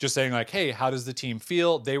project, just saying like, hey, how does the team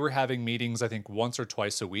feel? They were having meetings, I think, once or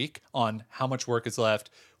twice a week on how much work is left.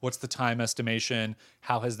 What's the time estimation?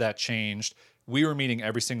 How has that changed? We were meeting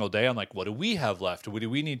every single day on like, what do we have left? What do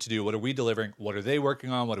we need to do? What are we delivering? What are they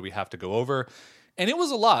working on? What do we have to go over? And it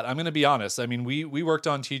was a lot. I'm going to be honest. I mean, we worked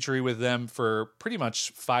on Teachery with them for pretty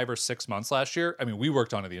much 5 or 6 months last year. I mean, we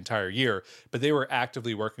worked on it the entire year, but they were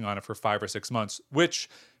actively working on it for 5 or 6 months, which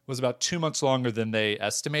was about 2 months longer than they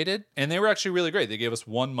estimated. And they were actually really great. They gave us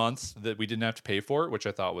 1 month that we didn't have to pay for, which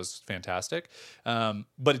I thought was fantastic.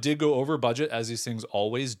 But it did go over budget, as these things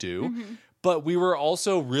always do. Mm-hmm. But we were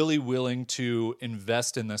also really willing to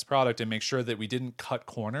invest in this product and make sure that we didn't cut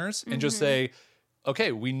corners and just say,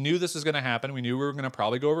 okay, we knew this was going to happen. We knew we were going to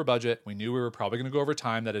probably go over budget. We knew we were probably going to go over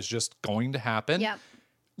time. That is just going to happen. Yep.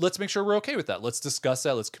 Let's make sure we're okay with that. Let's discuss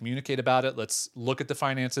that. Let's communicate about it. Let's look at the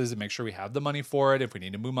finances and make sure we have the money for it. If we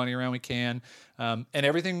need to move money around, we can. And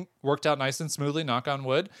everything worked out nice and smoothly, knock on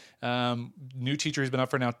wood. New Teachery has been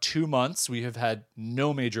up for now 2 months. We have had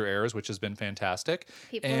no major errors, which has been fantastic.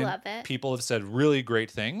 People love it. People have said really great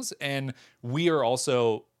things. And we are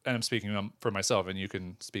also, and I'm speaking for myself, and you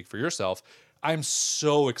can speak for yourself, I'm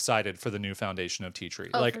so excited for the new foundation of Teachery.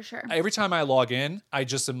 Oh, for sure. Every time I log in, I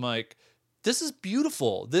just am like, this is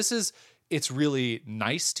beautiful. It's really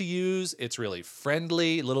nice to use. It's really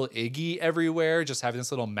friendly, little Iggy everywhere, just having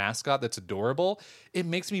this little mascot that's adorable. It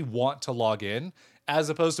makes me want to log in, as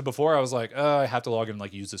opposed to before I was like, oh, I have to log in and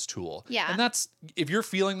like use this tool. Yeah. And that's, if you're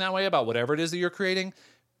feeling that way about whatever it is that you're creating,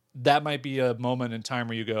 that might be a moment in time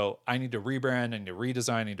where you go, I need to rebrand, I need to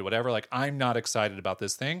redesign, I need to whatever. Like, I'm not excited about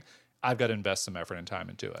this thing. I've got to invest some effort and time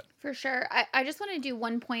into it. For sure. I just want to do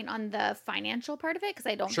one point on the financial part of it, because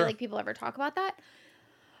I don't Sure. feel like people ever talk about that.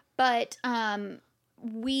 But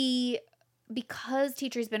because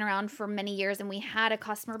Teachery's been around for many years and we had a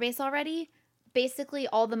customer base already, basically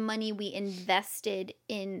all the money we invested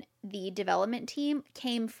in the development team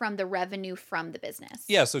came from the revenue from the business.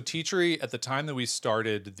 Yeah, so Teachery, at the time that we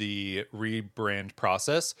started the rebrand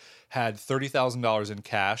process, had $30,000 in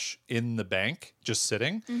cash in the bank, just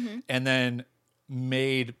sitting, and then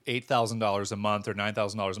made $8,000 a month or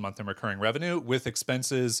 $9,000 a month in recurring revenue, with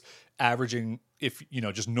expenses averaging, if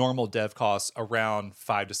just normal dev costs, around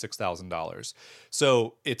 $5,000 to $6,000.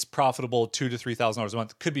 So it's profitable $2,000 to $3,000 a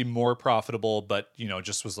month. Could be more profitable, but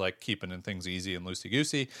just was like keeping things easy and loosey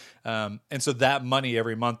goosey. And so that money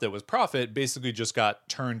every month that was profit basically just got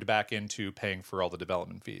turned back into paying for all the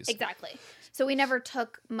development fees. Exactly. So we never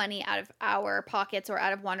took money out of our pockets or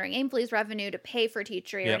out of Wandering Aimfully's revenue to pay for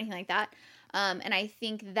Teachery or anything like that. And I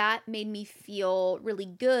think that made me feel really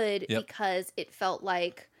good because it felt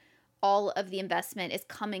like all of the investment is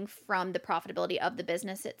coming from the profitability of the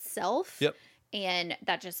business itself. Yep. And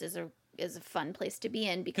that just is a fun place to be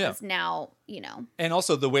in, because now, And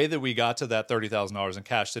also the way that we got to that $30,000 in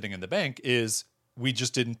cash sitting in the bank is we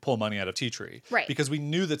just didn't pull money out of Teachery. Right. Because we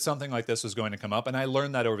knew that something like this was going to come up. And I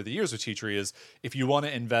learned that over the years with Teachery is if you want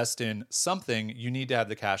to invest in something, you need to have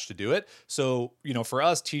the cash to do it. So, for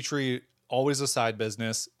us, Teachery, always a side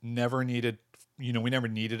business, never needed, we never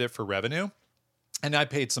needed it for revenue. And I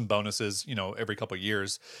paid some bonuses, every couple of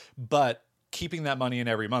years, but keeping that money in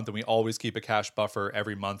every month, and we always keep a cash buffer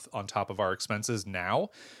every month on top of our expenses now,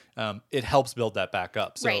 it helps build that back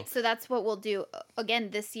up. So, right. So that's what we'll do.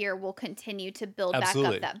 Again, this year we'll continue to build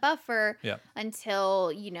Absolutely. back up that buffer Yeah. until,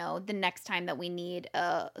 the next time that we need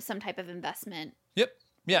some type of investment. Yep.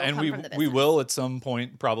 Yeah. It'll And come from the we business. will at some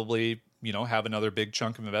point probably, have another big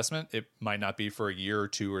chunk of investment. It might not be for a year or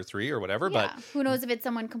 2 or 3 or whatever, Yeah. but Who knows if it's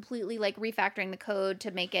someone completely like refactoring the code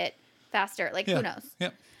to make it faster. Like, who knows? Yeah.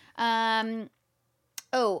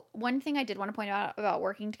 Oh, one thing I did want to point out about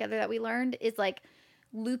working together that we learned is like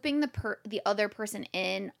looping the other person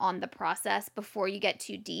in on the process before you get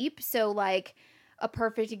too deep. So like a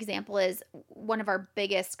perfect example is one of our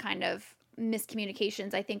biggest kind of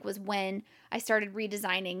miscommunications, I think, was when I started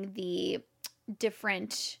redesigning the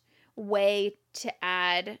different way to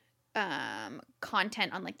add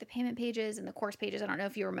content on like the payment pages and the course pages. I don't know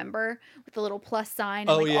if you remember, with the little plus sign and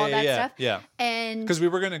all that stuff. Yeah. And because we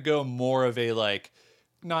were going to go more of a like,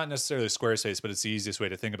 not necessarily Squarespace, but it's the easiest way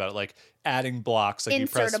to think about it. Like adding blocks, like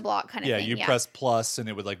insert a block kind of thing. Yeah, you press plus and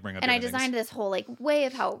it would like bring up. And I designed this whole like way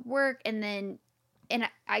of how it worked, and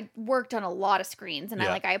I worked on a lot of screens, and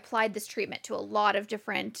I applied this treatment to a lot of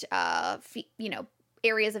different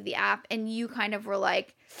areas of the app. And you kind of were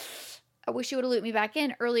like, I wish you would have looped me back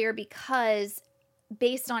in earlier, because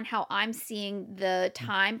based on how I'm seeing the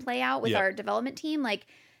time play out with our development team, like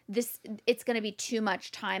it's going to be too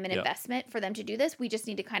much time and investment for them to do this. We just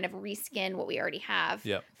need to kind of reskin what we already have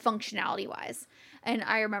functionality wise. And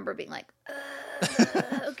I remember being like,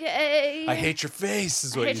 okay. I hate your face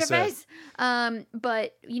is what you said. I hate your face.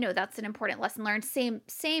 But that's an important lesson learned.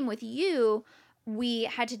 Same with you. We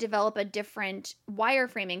had to develop a different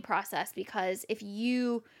wireframing process, because if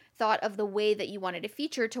you thought of the way that you wanted a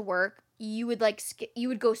feature to work, you would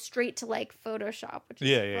go straight to like Photoshop, which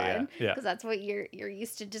is fun, because that's what you're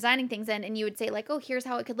used to designing things in, and you would say like, oh, here's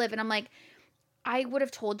how it could live. And I'm like, I would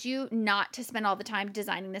have told you not to spend all the time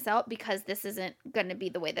designing this out, because this isn't going to be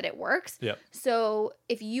the way that it works. So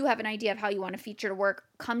if you have an idea of how you want a feature to work,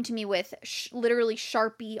 come to me with literally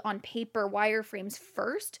Sharpie on paper wireframes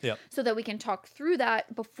first, so that we can talk through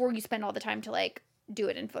that before you spend all the time to like do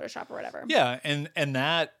it in Photoshop or whatever. Yeah, and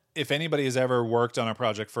that, if anybody has ever worked on a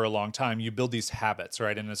project for a long time, you build these habits,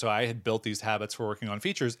 right? And so I had built these habits for working on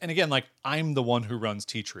features. And again, like, I'm the one who runs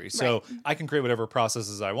Teachery. So I can create whatever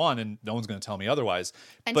processes I want, and no one's going to tell me otherwise.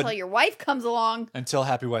 Until your wife comes along. Until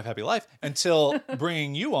happy wife, happy life. Until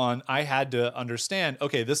bringing you on, I had to understand,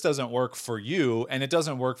 okay, this doesn't work for you, and it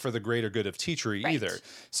doesn't work for the greater good of Teachery either.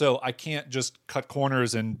 So I can't just cut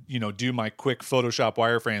corners and, do my quick Photoshop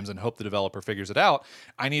wireframes and hope the developer figures it out.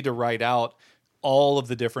 I need to write out all of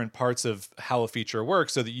the different parts of how a feature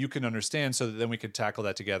works so that you can understand, so that then we can tackle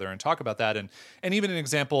that together and talk about that. And even an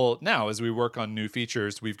example now, as we work on new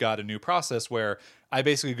features, we've got a new process where I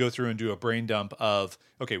basically go through and do a brain dump of,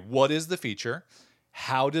 okay, what is the feature?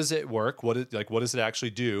 How does it work? What does it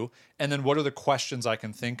actually do? And then what are the questions I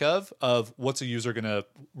can think of what's a user going to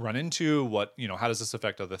run into? How does this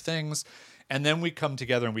affect other things? And then we come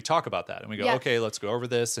together and we talk about that, and we go, okay, let's go over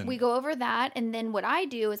this. And we go over that. And then what I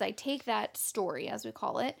do is I take that story, as we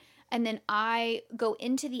call it, and then I go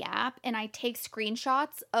into the app and I take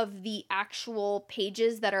screenshots of the actual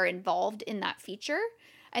pages that are involved in that feature.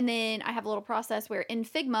 And then I have a little process where in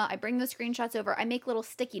Figma, I bring the screenshots over. I make little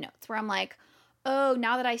sticky notes where I'm like, oh,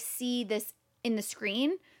 now that I see this in the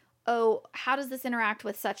screen, oh, how does this interact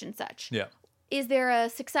with such and such? Yeah. Is there a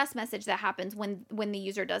success message that happens when the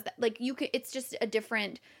user does that? Like, it's just a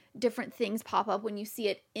different things pop up when you see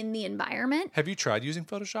it in the environment. Have you tried using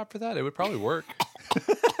Photoshop for that? It would probably work.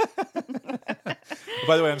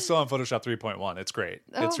 By the way, I'm still on Photoshop 3.1. It's great.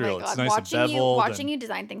 It's real. God. It's nice and beveled. Watching you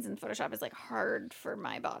design things in Photoshop is like hard for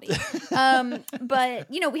my body. But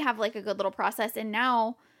we have like a good little process, and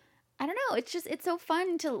now I don't know. It's so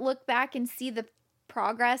fun to look back and see the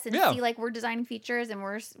progress and see like we're designing features and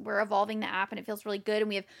we're evolving the app, and it feels really good. And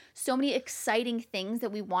we have so many exciting things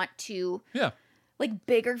that we want to, like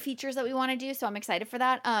bigger features that we want to do. So I'm excited for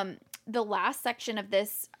that. The last section of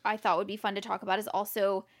this I thought would be fun to talk about is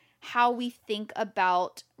also how we think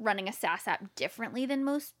about running a SaaS app differently than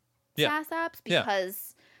most SaaS apps,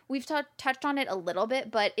 because we've touched on it a little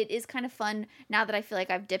bit, but it is kind of fun now that I feel like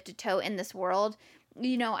I've dipped a toe in this world.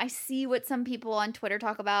 I see what some people on Twitter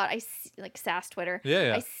talk about. I see like SaaS Twitter.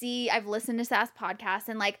 I've listened to SaaS podcasts,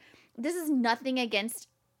 and like, this is nothing against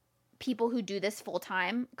people who do this full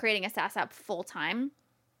time, creating a SaaS app full time.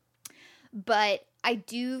 But I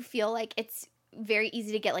do feel like it's very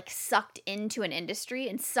easy to get like sucked into an industry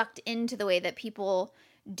and sucked into the way that people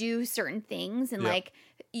do certain things, and like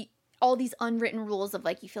all these unwritten rules of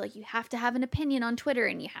like, you feel like you have to have an opinion on Twitter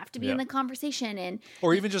and you have to be in the conversation,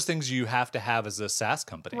 or even just things you have to have as a SaaS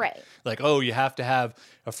company. Right. Like, oh, you have to have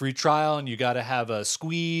a free trial, and you got to have a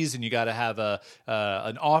squeeze, and you got to have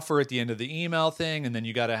an offer at the end of the email thing. And then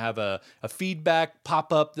you got to have a feedback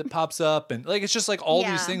pop up that pops up. And like, it's just like all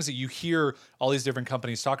these things that you hear all these different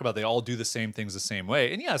companies talk about. They all do the same things the same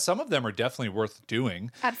way. And some of them are definitely worth doing.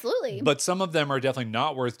 Absolutely. But some of them are definitely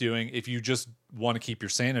not worth doing if you just want to keep your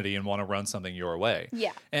sanity and want to run something your way.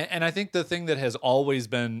 Yeah. And I think the thing that has always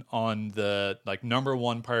been on the like number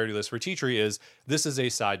one priority list for Teachery is this is a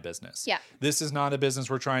side business. Yeah. This is not a business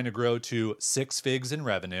we're trying to grow to 6 figs in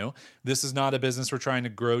revenue. This is not a business we're trying to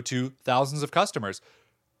grow to thousands of customers.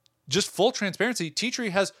 Just full transparency,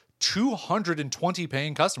 Teachery has 220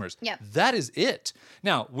 paying customers. Yeah. That is it.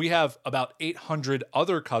 Now, we have about 800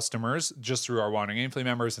 other customers just through our Wandering Aimfully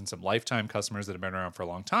members and some lifetime customers that have been around for a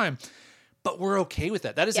long time. But we're okay with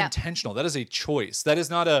that. That is intentional. That is a choice. That is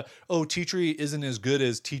not Teachery isn't as good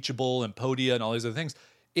as Teachable and Podia and all these other things.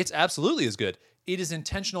 It's absolutely as good. It is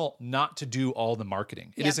intentional not to do all the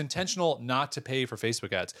marketing. It is intentional not to pay for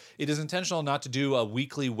Facebook ads. It is intentional not to do a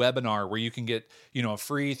weekly webinar where you can get, a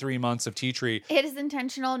free 3 months of Teachery. It is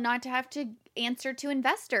intentional not to have to answer to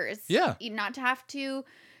investors. Yeah. Not to have to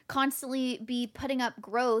constantly be putting up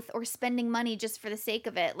growth or spending money just for the sake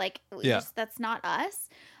of it. That's not us.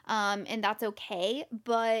 And that's okay.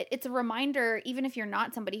 But it's a reminder, even if you're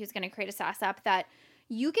not somebody who's going to create a SaaS app, that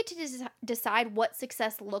you get to decide what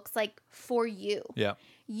success looks like for you. Yeah.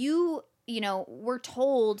 We're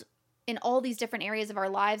told in all these different areas of our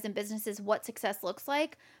lives and businesses what success looks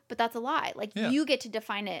like, but that's a lie. You get to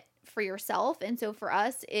define it for yourself. And so for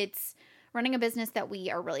us, it's running a business that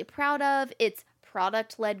we are really proud of. It's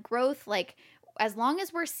product-led growth. As long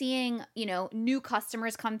as we're seeing, new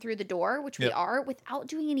customers come through the door, which we are, without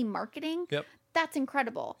doing any marketing, that's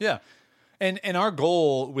incredible. Yeah. And our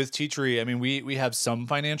goal with Teachery, I mean, we have some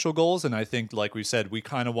financial goals, and I think, like we said, we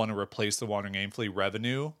kind of want to replace the Wandering Aimfully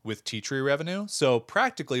revenue with Teachery revenue. So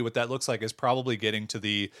practically what that looks like is probably getting to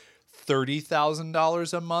the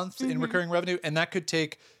 $30,000 a month in recurring revenue, and that could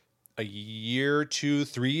take a year, 2,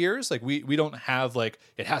 3 years. We don't have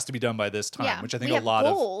it has to be done by this time, which I think we a lot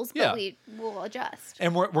have goals, of but we will adjust.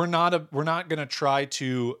 And we're not going to try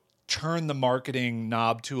to turn the marketing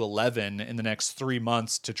knob to 11 in the next 3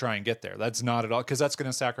 months to try and get there. That's not at all, because that's going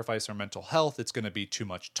to sacrifice our mental health. It's going to be too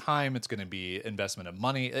much time. It's going to be investment of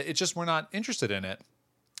money. It's just, we're not interested in it.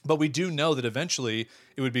 But we do know that eventually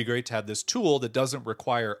it would be great to have this tool that doesn't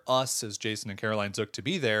require us as Jason and Caroline Zook to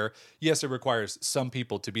be there. Yes, it requires some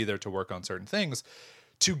people to be there to work on certain things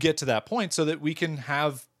to get to that point so that we can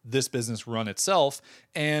have this business run itself.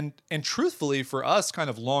 And truthfully, for us, kind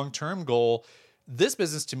of long-term goal, this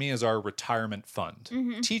business to me is our retirement fund.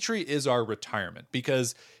 Teachery is our retirement,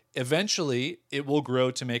 because eventually it will grow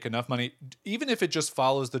to make enough money, even if it just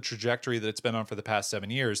follows the trajectory that it's been on for the past 7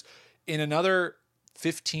 years. In another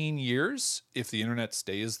 15 years, if the internet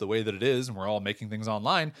stays the way that it is and we're all making things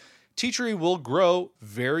online, Teachery will grow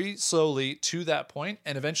very slowly to that point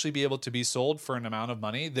and eventually be able to be sold for an amount of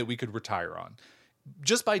money that we could retire on,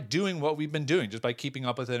 just by doing what we've been doing, just by keeping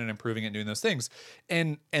up with it and improving it and doing those things.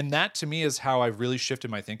 And that to me is how I've really shifted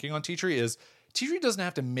my thinking on Teachery. Is Teachery doesn't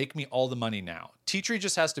have to make me all the money now. Teachery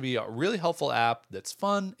just has to be a really helpful app that's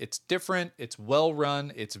fun, it's different, it's well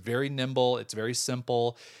run, it's very nimble, it's very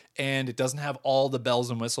simple, and it doesn't have all the bells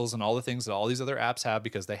and whistles and all the things that all these other apps have,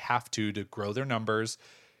 because they have to grow their numbers.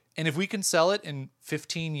 And if we can sell it in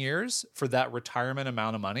 15 years for that retirement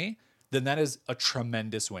amount of money, then that is a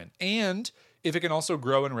tremendous win. And if it can also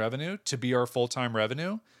grow in revenue to be our full-time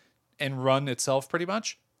revenue and run itself pretty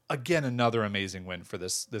much, again, another amazing win for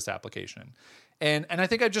this application. And I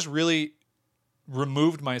think I just really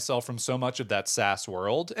removed myself from so much of that SaaS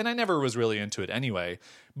world, and I never was really into it anyway.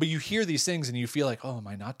 But you hear these things and you feel like, oh, am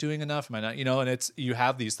I not doing enough? Am I not, and you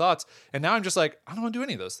have these thoughts. And now I'm just like, I don't want to do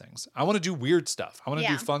any of those things. I want to do weird stuff. I want to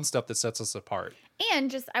do fun stuff that sets us apart.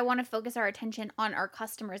 And just, I want to focus our attention on our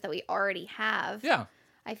customers that we already have. Yeah.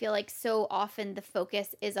 I feel like so often the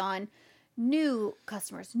focus is on new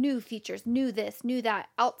customers, new features, new this, new that,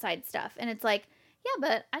 outside stuff. And it's like, yeah,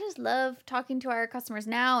 but I just love talking to our customers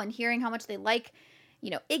now and hearing how much they like,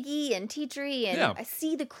 Iggy and Teachery. And I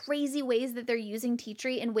see the crazy ways that they're using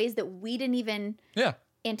Teachery in ways that we didn't even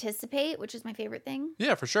anticipate, which is my favorite thing.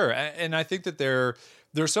 Yeah, for sure. And I think that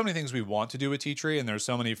there's so many things we want to do with Teachery, and there's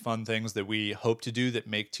so many fun things that we hope to do that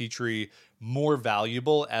make Teachery more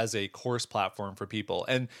valuable as a course platform for people.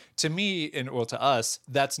 And to me, to us,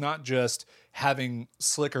 that's not just having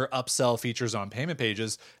slicker upsell features on payment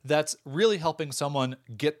pages. That's really helping someone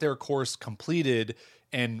get their course completed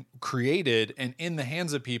and created and in the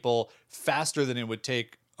hands of people faster than it would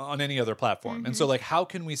take on any other platform. And so how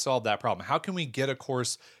can we solve that problem? How can we get a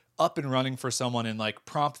course up and running for someone and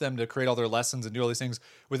prompt them to create all their lessons and do all these things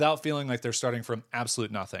without feeling like they're starting from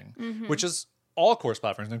absolute nothing, which is all course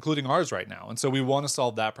platforms, including ours right now. And so we want to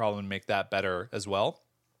solve that problem and make that better as well.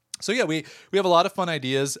 So yeah, we have a lot of fun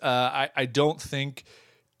ideas. I don't think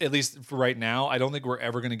at least for right now, I don't think we're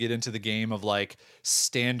ever going to get into the game of like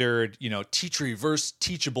standard, Teachery versus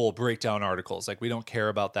Teachable breakdown articles. Like we don't care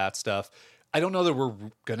about that stuff. I don't know that we're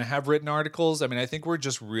going to have written articles. I mean, I think we're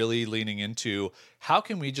just really leaning into how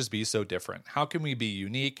can we just be so different? How can we be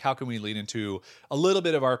unique? How can we lean into a little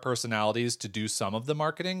bit of our personalities to do some of the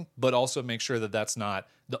marketing, but also make sure that that's not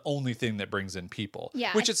the only thing that brings in people,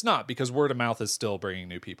 which it's not, because word of mouth is still bringing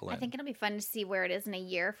new people in. I think it'll be fun to see where it is in a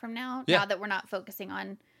year from now, Yeah. now that we're not focusing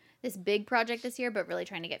on this big project this year, but really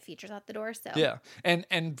trying to get features out the door. So yeah,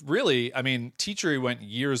 and really, I mean, Teachery went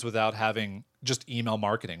years without having just email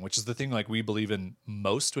marketing, which is the thing like we believe in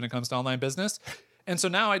most when it comes to online business. And so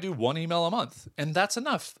now I do one email a month, and that's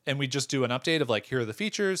enough. And we just do an update of like, here are the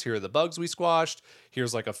features, here are the bugs we squashed,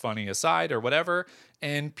 here's like a funny aside or whatever.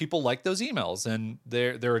 And people like those emails, and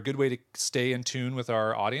they're a good way to stay in tune with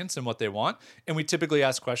our audience and what they want. And we typically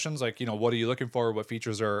ask questions like, what are you looking for? What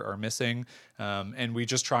features are missing? And we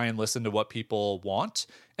just try and listen to what people want.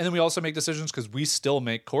 And then we also make decisions because we still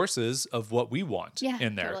make courses of what we want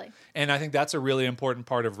in there. Totally. And I think that's a really important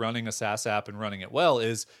part of running a SaaS app and running it well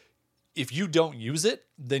is if you don't use it,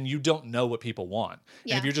 then you don't know what people want.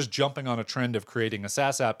 Yeah. And if you're just jumping on a trend of creating a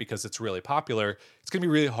SaaS app because it's really popular, it's going to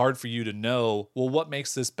be really hard for you to know, well, what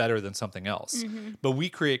makes this better than something else? Mm-hmm. But we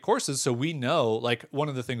create courses, so we know, like one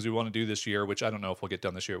of the things we want to do this year, which I don't know if we'll get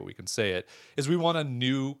done this year, but we can say it, is we want a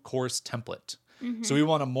new course template. Mm-hmm. So we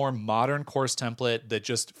want a more modern course template that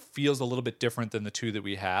just feels a little bit different than the two that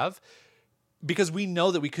we have, because we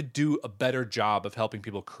know that we could do a better job of helping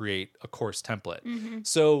people create a course template. Mm-hmm.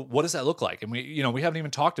 So what does that look like? And we haven't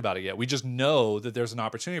even talked about it yet. We just know that there's an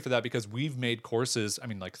opportunity for that because we've made courses, I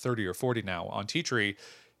mean, like 30 or 40 now on Teachery.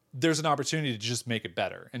 There's an opportunity to just make it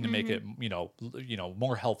better and to make it,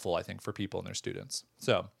 more helpful, I think, for people and their students.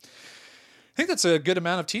 So I think that's a good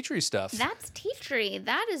amount of Teachery stuff. That's Teachery.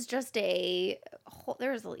 That is just a whole,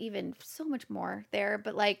 there's even so much more there.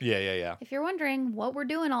 But like, Yeah. if you're wondering what we're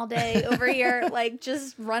doing all day over here, like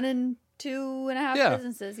just running 2.5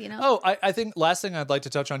 businesses, Oh, I think last thing I'd like to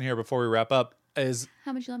touch on here before we wrap up is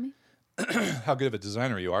How much you love me? how good of a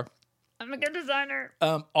designer you are. I'm a good designer.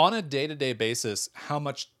 On a day-to-day basis, how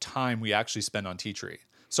much time we actually spend on Teachery.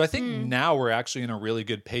 So I think now we're actually in a really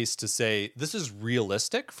good pace to say this is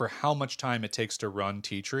realistic for how much time it takes to run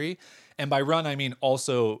Teachery. And by run, I mean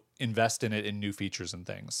also invest in it in new features and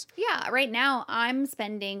things. Yeah, right now I'm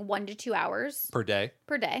spending 1 to 2 hours Per day?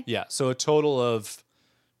 per day. Yeah, so a total of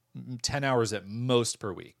 10 hours at most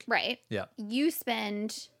per week. Right. Yeah. You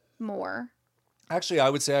spend more. Actually, I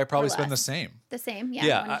would say I probably Or spend the less. same. The same.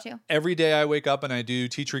 Yeah. 1 to 2. Every day I wake up and I do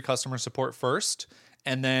Teachery customer support first.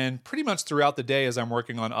 And then pretty much throughout the day as I'm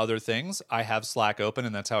working on other things, I have Slack open,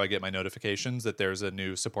 and that's how I get my notifications that there's a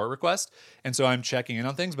new support request. And so I'm checking in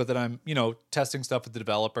on things, but then I'm, testing stuff with the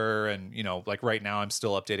developer. And, like right now I'm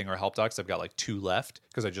still updating our help docs. I've got like 2 left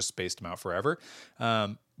because I just spaced them out forever.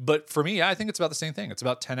 But for me, I think it's about the same thing. It's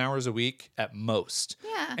about 10 hours a week at most.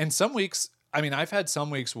 Yeah. And some weeks, I mean, I've had some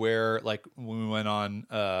weeks where like when we went on,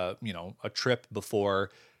 a trip before,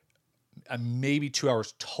 maybe 2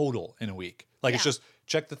 hours total in a week. Like it's just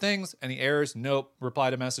check the things, any errors, nope,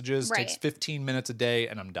 reply to messages, takes 15 minutes a day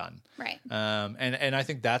and I'm done. Right. And I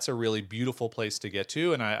think that's a really beautiful place to get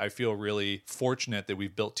to. And I feel really fortunate that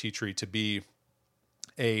we've built Teachery to be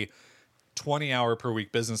a 20-hour per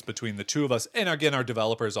week business between the two of us. And again, our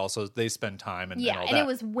developers also, they spend time and all that. And it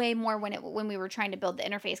was way more when we were trying to build the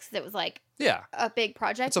interface because it was like a big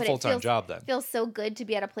project. It's a full-time job then. It feels so good to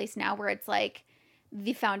be at a place now where it's like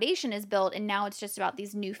the foundation is built and now it's just about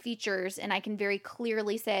these new features. And I can very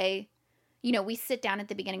clearly say, we sit down at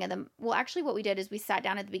the beginning of what we did is we sat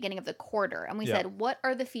down at the beginning of the quarter and we said, what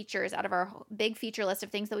are the features out of our big feature list of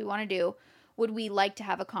things that we want to do? Would we like to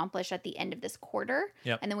have accomplished at the end of this quarter?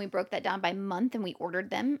 Yep. And then we broke that down by month and we ordered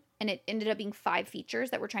them. And it ended up being 5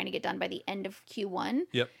 features that we're trying to get done by the end of Q1.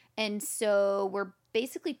 Yep. And so we're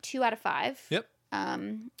basically 2 out of 5. Yep.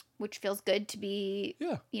 Which feels good to be,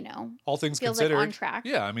 all things feels considered, like on track.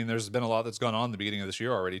 Yeah, I mean, there's been a lot that's gone on in the beginning of this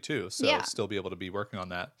year already too. So still be able to be working on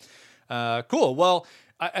that. Cool. Well,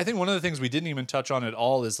 I think one of the things we didn't even touch on at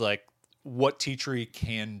all is like what Teachery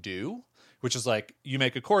can do, which is like you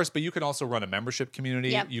make a course, but you can also run a membership community.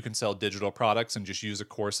 Yep. You can sell digital products and just use a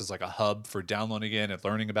course as like a hub for downloading it and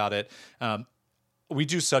learning about it. We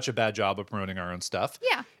do such a bad job of promoting our own stuff.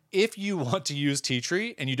 Yeah. If you want to use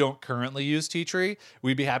Teachery and you don't currently use Teachery,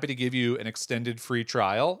 we'd be happy to give you an extended free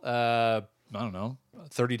trial. I don't know,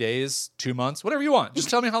 30 days, 2 months, whatever you want. Just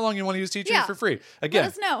tell me how long you want to use Teatree Yeah. for free. Again,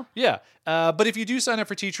 Let us know. Yeah. But if you do sign up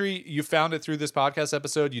for Teatree, you found it through this podcast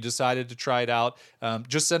episode, you decided to try it out,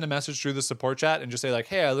 just send a message through the support chat and just say like,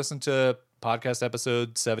 hey, I listened to podcast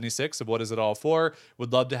episode 76 of What Is It All For?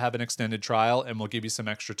 Would love to have an extended trial, and we'll give you some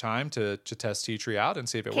extra time to test Teatree out and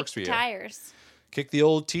see if it works for you. Tires. Kick the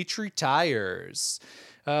old Teatree tires.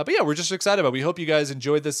 But yeah, we're just excited about it. We hope you guys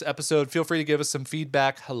enjoyed this episode. Feel free to give us some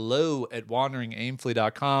feedback.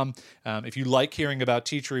 hello@wanderingaimfully.com. If you like hearing about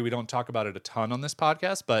Teatree, we don't talk about it a ton on this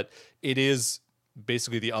podcast, but it is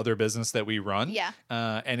basically the other business that we run. Yeah.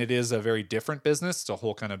 And it is a very different business. It's a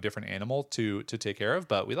whole kind of different animal to take care of,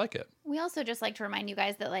 but we like it. We also just like to remind you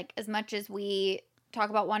guys that like as much as we talk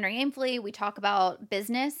about Wandering Aimfully, we talk about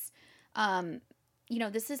business,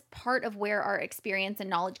 this is part of where our experience and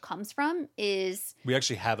knowledge comes from is We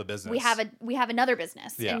actually have a business. we have another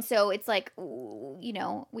business. Yeah. And so it's like, we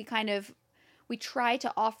try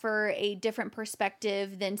to offer a different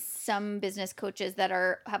perspective than some business coaches that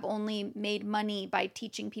have only made money by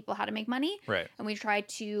teaching people how to make money. Right. And we try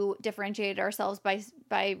to differentiate ourselves by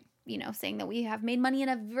saying that we have made money in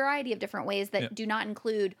a variety of different ways that do not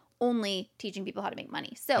include only teaching people how to make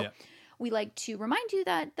money. So we like to remind you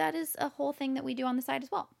that that is a whole thing that we do on the side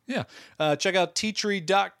as well. Yeah. Check out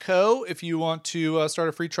teatree.co if you want to start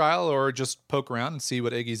a free trial or just poke around and see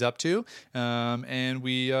what Iggy's up to. And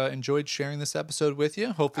we enjoyed sharing this episode with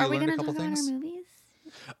you. Hopefully you learned a couple things. Are we going to talk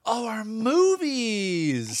Oh, our movies. about our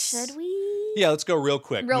movies? Should we? Yeah, let's go real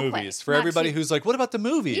quick. Movies. For Not everybody too- who's like, what about the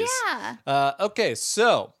movies? Yeah. Okay,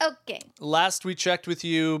 so Okay. last we checked with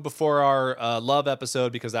you before our Love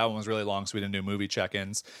episode, because that one was really long, so we didn't do movie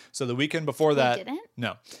check-ins. So the weekend before that, didn't?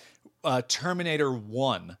 no, Terminator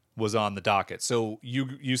 1 was on the docket. So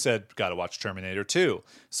you said got to watch Terminator 2.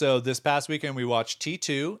 So this past weekend we watched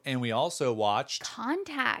T2, and we also watched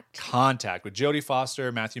Contact with Jodie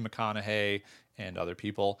Foster, Matthew McConaughey, and other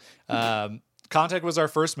people. Contact was our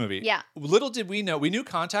first movie. Yeah. Little did we know, we knew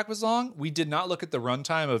Contact was long. We did not look at the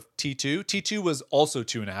runtime of T2. T2 was also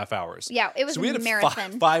 2.5 hours. Yeah, it was so we had a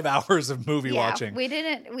marathon. 5 hours of movie watching. We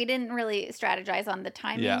didn't really strategize on the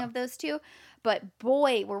timing Yeah. of those two, but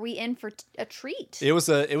boy, were we in for a treat. It was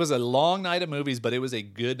a long night of movies, but it was a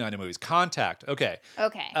good night of movies. Contact. Okay.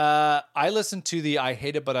 Okay. I listened to the I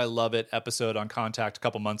Hate It But I Love It episode on Contact a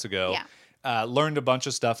couple months ago. Yeah. Learned a bunch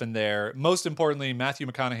of stuff in there. Most importantly, Matthew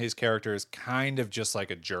McConaughey's character is kind of just like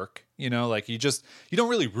a jerk, like you don't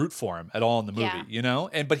really root for him at all in the movie,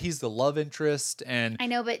 Yeah. but he's the love interest, and I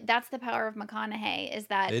know, but that's the power of McConaughey is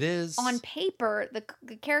that it is on paper the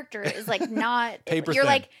character is like not Paper you're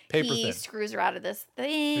thin. like Paper he thin. screws her out of this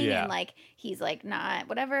thing Yeah. and like he's like not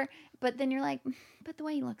whatever, but then you're like, but the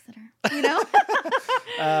way he looks at her,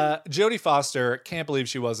 Jodie Foster, can't believe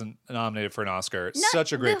she wasn't nominated for an Oscar.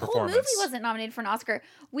 Such a great performance. The whole movie wasn't nominated for an Oscar.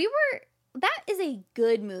 That is a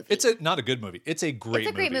good movie. It's not a good movie. It's a great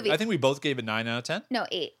movie. I think we both gave it 9 out of 10. No,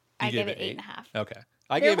 8. I gave gave it it 8.5. Okay.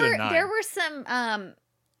 I gave it a 9. There were some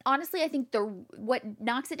honestly, I think what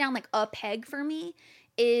knocks it down like a peg for me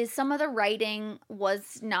is some of the writing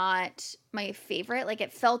was not my favorite. Like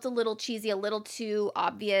it felt a little cheesy, a little too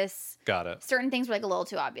obvious. Got it. Certain things were like a little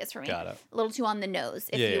too obvious for me. Got it. A little too on the nose,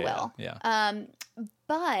 if you will. Yeah.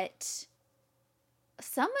 But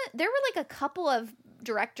there were like a couple of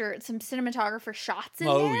some cinematographer shots in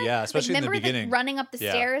there. Oh yeah, especially in the remember beginning. running up the Yeah.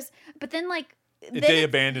 stairs, but then like They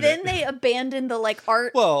abandoned then it. they abandoned the like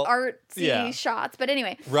artsy shots. But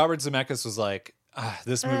anyway, Robert Zemeckis was like,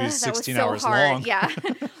 this movie's that was 16 so hours hard. long. Yeah.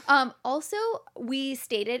 Also, we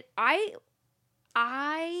stated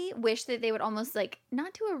I wish that they would almost like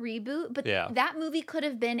not do a reboot, but Yeah. that movie could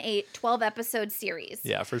have been a 12 episode series.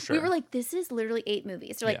 Yeah, for sure. We were like, this is literally 8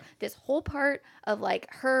 movies. So like Yeah. this whole part of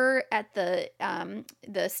like her at the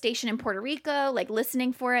station in Puerto Rico, like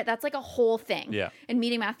listening for it. That's like a whole thing. Yeah. And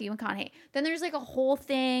meeting Matthew McConaughey. Then there's like a whole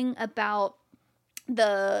thing about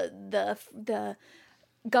the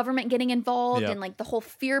government getting involved Yeah. and like the whole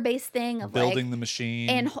fear-based thing of building like the machine.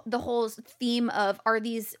 and the whole theme of are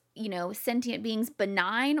these sentient beings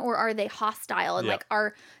benign or are they hostile, and Yeah. like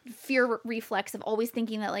our fear reflex of always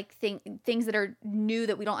thinking that like things that are new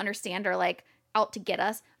that we don't understand are like out to get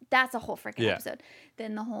us. That's a whole freaking Yeah. episode.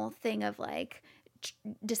 Then the whole thing of like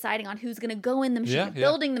deciding on who's going to go in the machine, Yeah.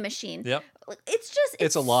 building the machine. Yep.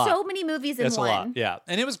 It's a lot. So many movies in It's one. a lot. Yeah.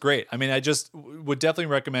 And it was great. I mean, I just would definitely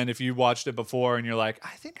recommend if you watched it before and you're like,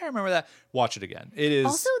 I think I remember that, watch it again. It is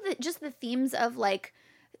Also, just the themes of like,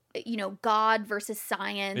 God versus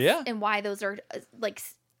science, Yeah. and why those are like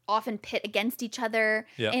often pit against each other,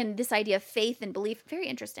 Yeah. and this idea of faith and belief. Very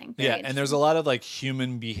interesting. Very and there's a lot of like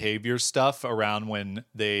human behavior stuff around when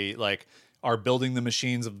they like are building the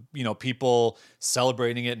machines of, people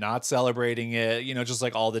celebrating it, not celebrating it, just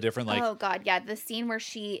like all the different like. Oh God, yeah, the scene where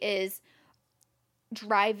she is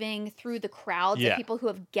driving through the crowds of people who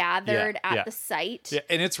have gathered at the site. Yeah,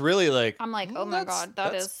 and it's really like I'm like, oh my God,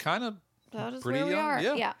 that's kind of pretty where we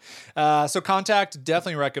young. are. Yeah. So Contact,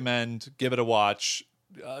 definitely recommend. Give it a watch.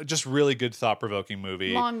 Just really good, thought-provoking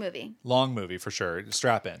movie. Long movie for sure.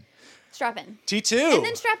 Strap in. T2. And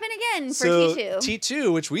then strap in again for T2.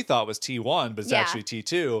 T2, which we thought was T1, but it's actually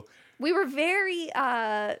T2. We were very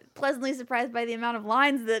pleasantly surprised by the amount of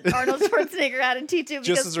lines that Arnold Schwarzenegger had in T2.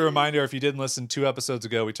 Just as a reminder, if you didn't listen 2 episodes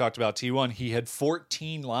ago, we talked about T1. He had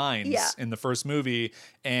 14 lines in the first movie,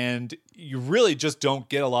 and you really just don't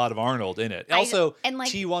get a lot of Arnold in it. Also,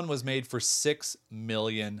 T1 was made for $6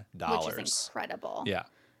 million. Which is incredible. Yeah.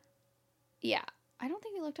 Yeah. I don't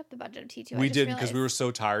think we looked up the budget of T2. We didn't because we were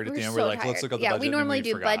so tired at the end. We're like, let's look up the budget. Yeah, we normally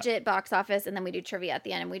do budget, box office, and then we do trivia at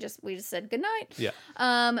the end, and we just said good night. Yeah.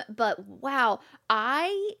 But wow,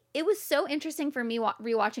 it was so interesting for me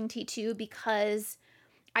rewatching T2 because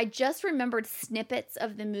I just remembered snippets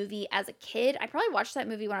of the movie as a kid. I probably watched that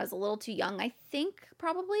movie when I was a little too young, I think,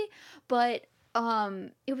 probably, but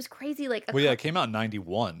it was crazy. Like, it came out in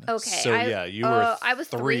 91. Okay. So you were I was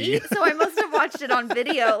 3, so I must have watched it on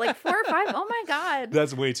video, like 4 or 5. Oh my God.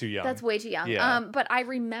 That's way too young. Yeah. But I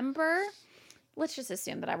remember, let's just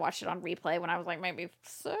assume that I watched it on replay when I was like maybe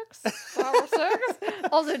 6, 5 or 6.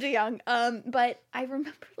 Also too young. But I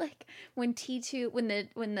remember like when T2, when the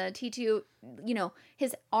T2,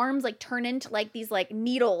 his arms like turn into like these like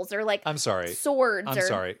needles or like swords. I'm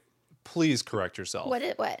sorry. Please correct yourself.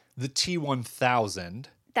 What? The T-1000.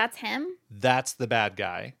 That's him? That's the bad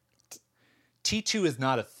guy. T2 is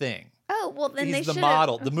not a thing. Oh, well then He's the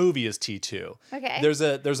model. The movie is T2. Okay. There's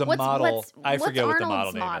a model. I forget what the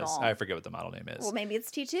Arnold's model name is. I forget what the model name is. Well, maybe it's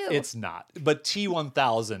T2. It's not. But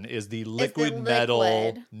T-1000 is the liquid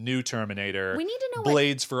metal new Terminator. We need to know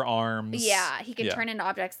blades for arms. Yeah, he can turn into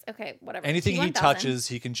objects. Okay, whatever. Anything he touches,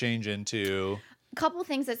 he can change into. Couple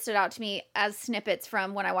things that stood out to me as snippets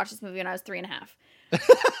from when I watched this movie when I was 3.5.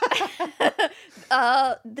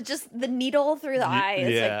 Just the needle through the eye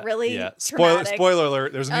is like really traumatic. Spoiler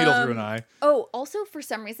alert, there's a needle through an eye. Oh, also for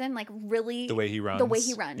some reason, like really the way he runs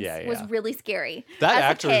was really scary. That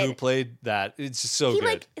actor who played that, it's just so good. He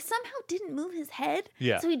like somehow didn't move his head.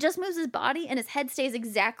 Yeah. So he just moves his body and his head stays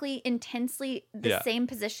exactly intensely the same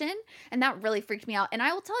position. And that really freaked me out. And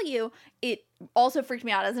I will tell you, it also freaked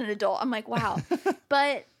me out as an adult. I'm like, wow.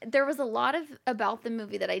 But there was a lot about the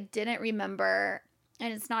movie that I didn't remember.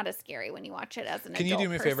 And it's not as scary when you watch it as an adult. Can you do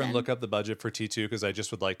me a favor and look up the budget for T2? Because I just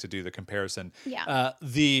would like to do the comparison. Yeah.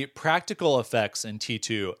 The practical effects in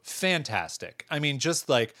T2, fantastic. I mean, just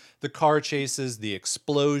like the car chases, the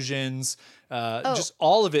explosions, just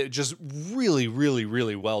all of it, just really, really,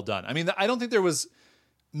 really well done. I mean, I don't think there was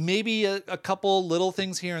maybe a couple little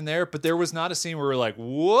things here and there, but there was not a scene where we're like,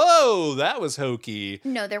 whoa, that was hokey.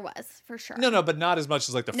 No, there was, for sure. No, but not as much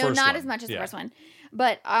as like the first one. No, not as much as the first one.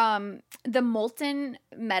 But the molten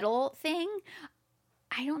metal thing,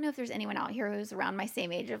 I don't know if there's anyone out here who's around my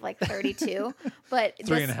same age of like 32, but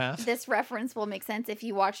 3.5. This reference will make sense if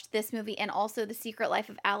you watched this movie and also The Secret Life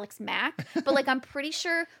of Alex Mack. But like, I'm pretty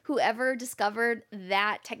sure whoever discovered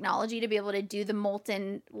that technology to be able to do the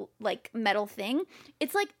molten like metal thing,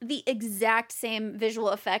 it's like the exact same visual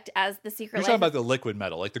effect as The Secret Life. You're talking about the liquid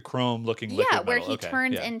metal, like the chrome looking liquid metal. Yeah, where he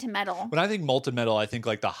turns into metal. When I think molten metal, I think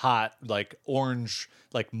like the hot, like orange,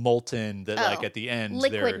 like molten that like at the end.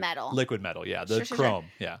 Liquid metal. Liquid metal, yeah. The chrome,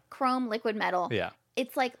 yeah. Chrome, liquid metal. Yeah.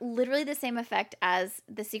 It's like literally the same effect as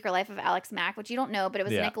The Secret Life of Alex Mack, which you don't know, but it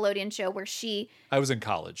was a Nickelodeon show where she... I was in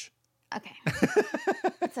college. Okay.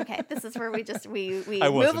 It's okay. This is where we I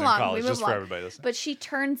wasn't move along. In college, we move just along. For everybody listening. But she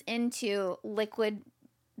turns into liquid,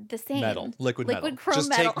 the same. Metal. Liquid metal. Chrome just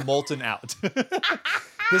metal. take molten out.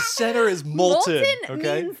 The center is molten.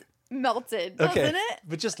 Okay. Means melted, doesn't it?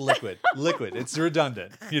 But just liquid. Liquid. It's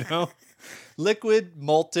redundant, you know? Liquid,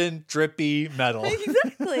 molten, drippy metal.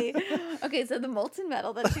 Exactly. Okay, so the molten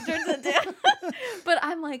metal that she turns into. But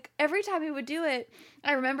I'm like, every time he would do it,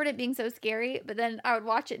 I remembered it being so scary, but then I would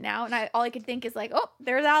watch it now, and all I could think is like, oh,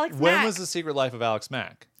 there's Alex Mack. When was The Secret Life of Alex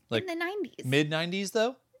Mack? Like in the 90s. Mid-90s,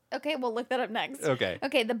 though? Okay, we'll look that up next. Okay.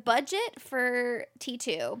 Okay, the budget for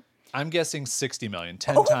T2. I'm guessing 60 million,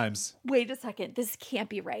 10 times. Wait a second. This can't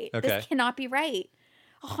be right. Okay. This cannot be right.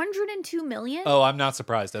 102 million? Oh, I'm not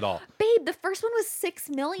surprised at all. Babe, the first one was 6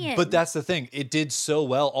 million. But that's the thing. It did so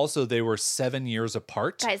well. Also, they were 7 years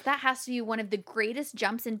apart. Guys, that has to be one of the greatest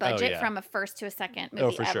jumps in budget from a first to a second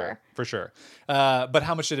movie for ever. Sure. For sure. But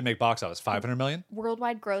how much did it make box office? 500 million?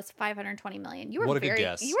 Worldwide gross, 520 million. You were what a good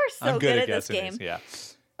guess. You were so good at this game. Yeah.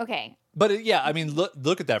 Okay. But yeah, I mean,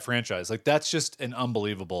 look at that franchise. Like, that's just an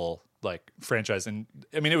unbelievable like franchise, and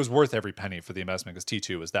I mean, it was worth every penny for the investment because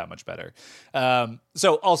T2 was that much better.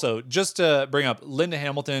 So also, just to bring up Linda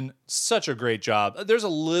Hamilton, such a great job. There's a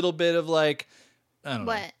little bit of like, I don't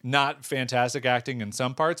know, not fantastic acting in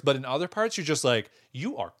some parts, but in other parts, you're just like,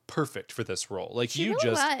 you are perfect for this role. Like, she you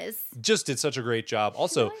really just did such a great job.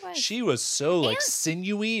 Also, she was so like and,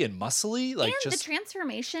 sinewy and muscly. Like, and just the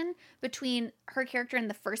transformation between her character in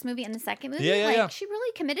the first movie and the second movie. She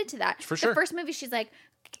really committed to that. For sure. The first movie, she's like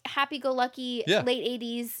happy-go-lucky late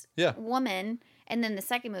 80s woman. And then the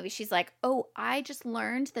second movie, she's like, oh, I just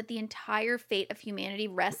learned that the entire fate of humanity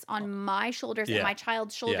rests on my shoulders and my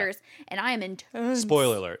child's shoulders. And I am intense.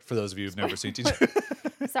 Spoiler alert for those of you who've never seen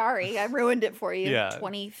T2. Sorry, I ruined it for you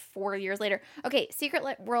 24 years later. Okay,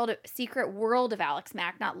 Secret World of Alex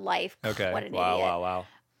Mack, not Life. Okay. What an wow, idiot. wow.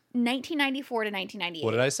 1994 to 1998.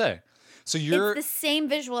 What did I say? So it's the same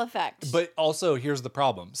visual effect. But also, here's the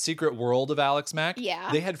problem. Secret World of Alex Mack,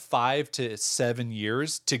 they had 5 to 7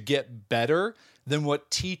 years to get better than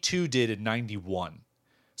what T2 did in 91.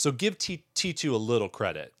 So give T2 a little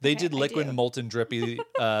credit. They did liquid molten drippy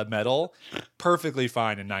metal perfectly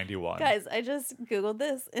fine in 91. Guys, I just Googled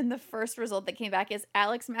this, and the first result that came back is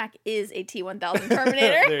Alex Mack is a T-1000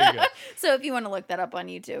 Terminator. There you go. So if you want to look that up on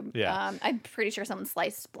YouTube, I'm pretty sure someone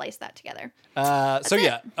spliced that together.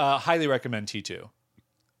 Highly recommend T2.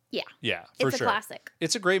 Yeah, for sure. It's a classic.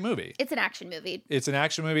 It's a great movie. It's an action movie.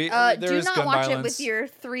 Do not watch it with your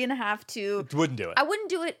 3.5 to. Wouldn't do it. I wouldn't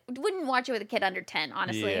do it. Wouldn't watch it with a kid under 10.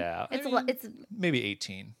 Honestly, yeah, it's maybe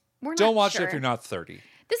 18. We're Don't not watch sure. it if you're not 30.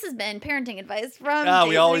 This has been parenting advice from.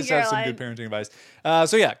 We always have some good parenting advice.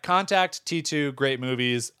 Contact T2, great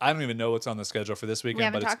movies. I don't even know what's on the schedule for this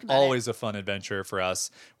weekend, but it's always a fun adventure for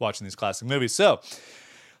us watching these classic movies. So.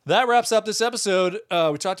 That wraps up this episode.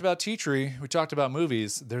 We talked about Tea Tree. We talked about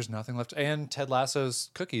movies. There's nothing left. And Ted Lasso's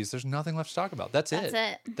cookies. There's nothing left to talk about. That's it.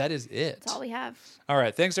 That is it. That's all we have. All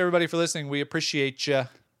right. Thanks, everybody, for listening. We appreciate you.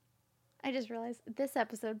 I just realized this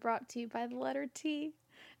episode brought to you by the letter T.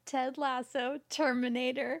 Ted Lasso,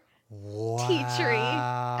 Terminator, Tea Tree.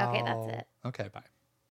 Okay, that's it. Okay, bye.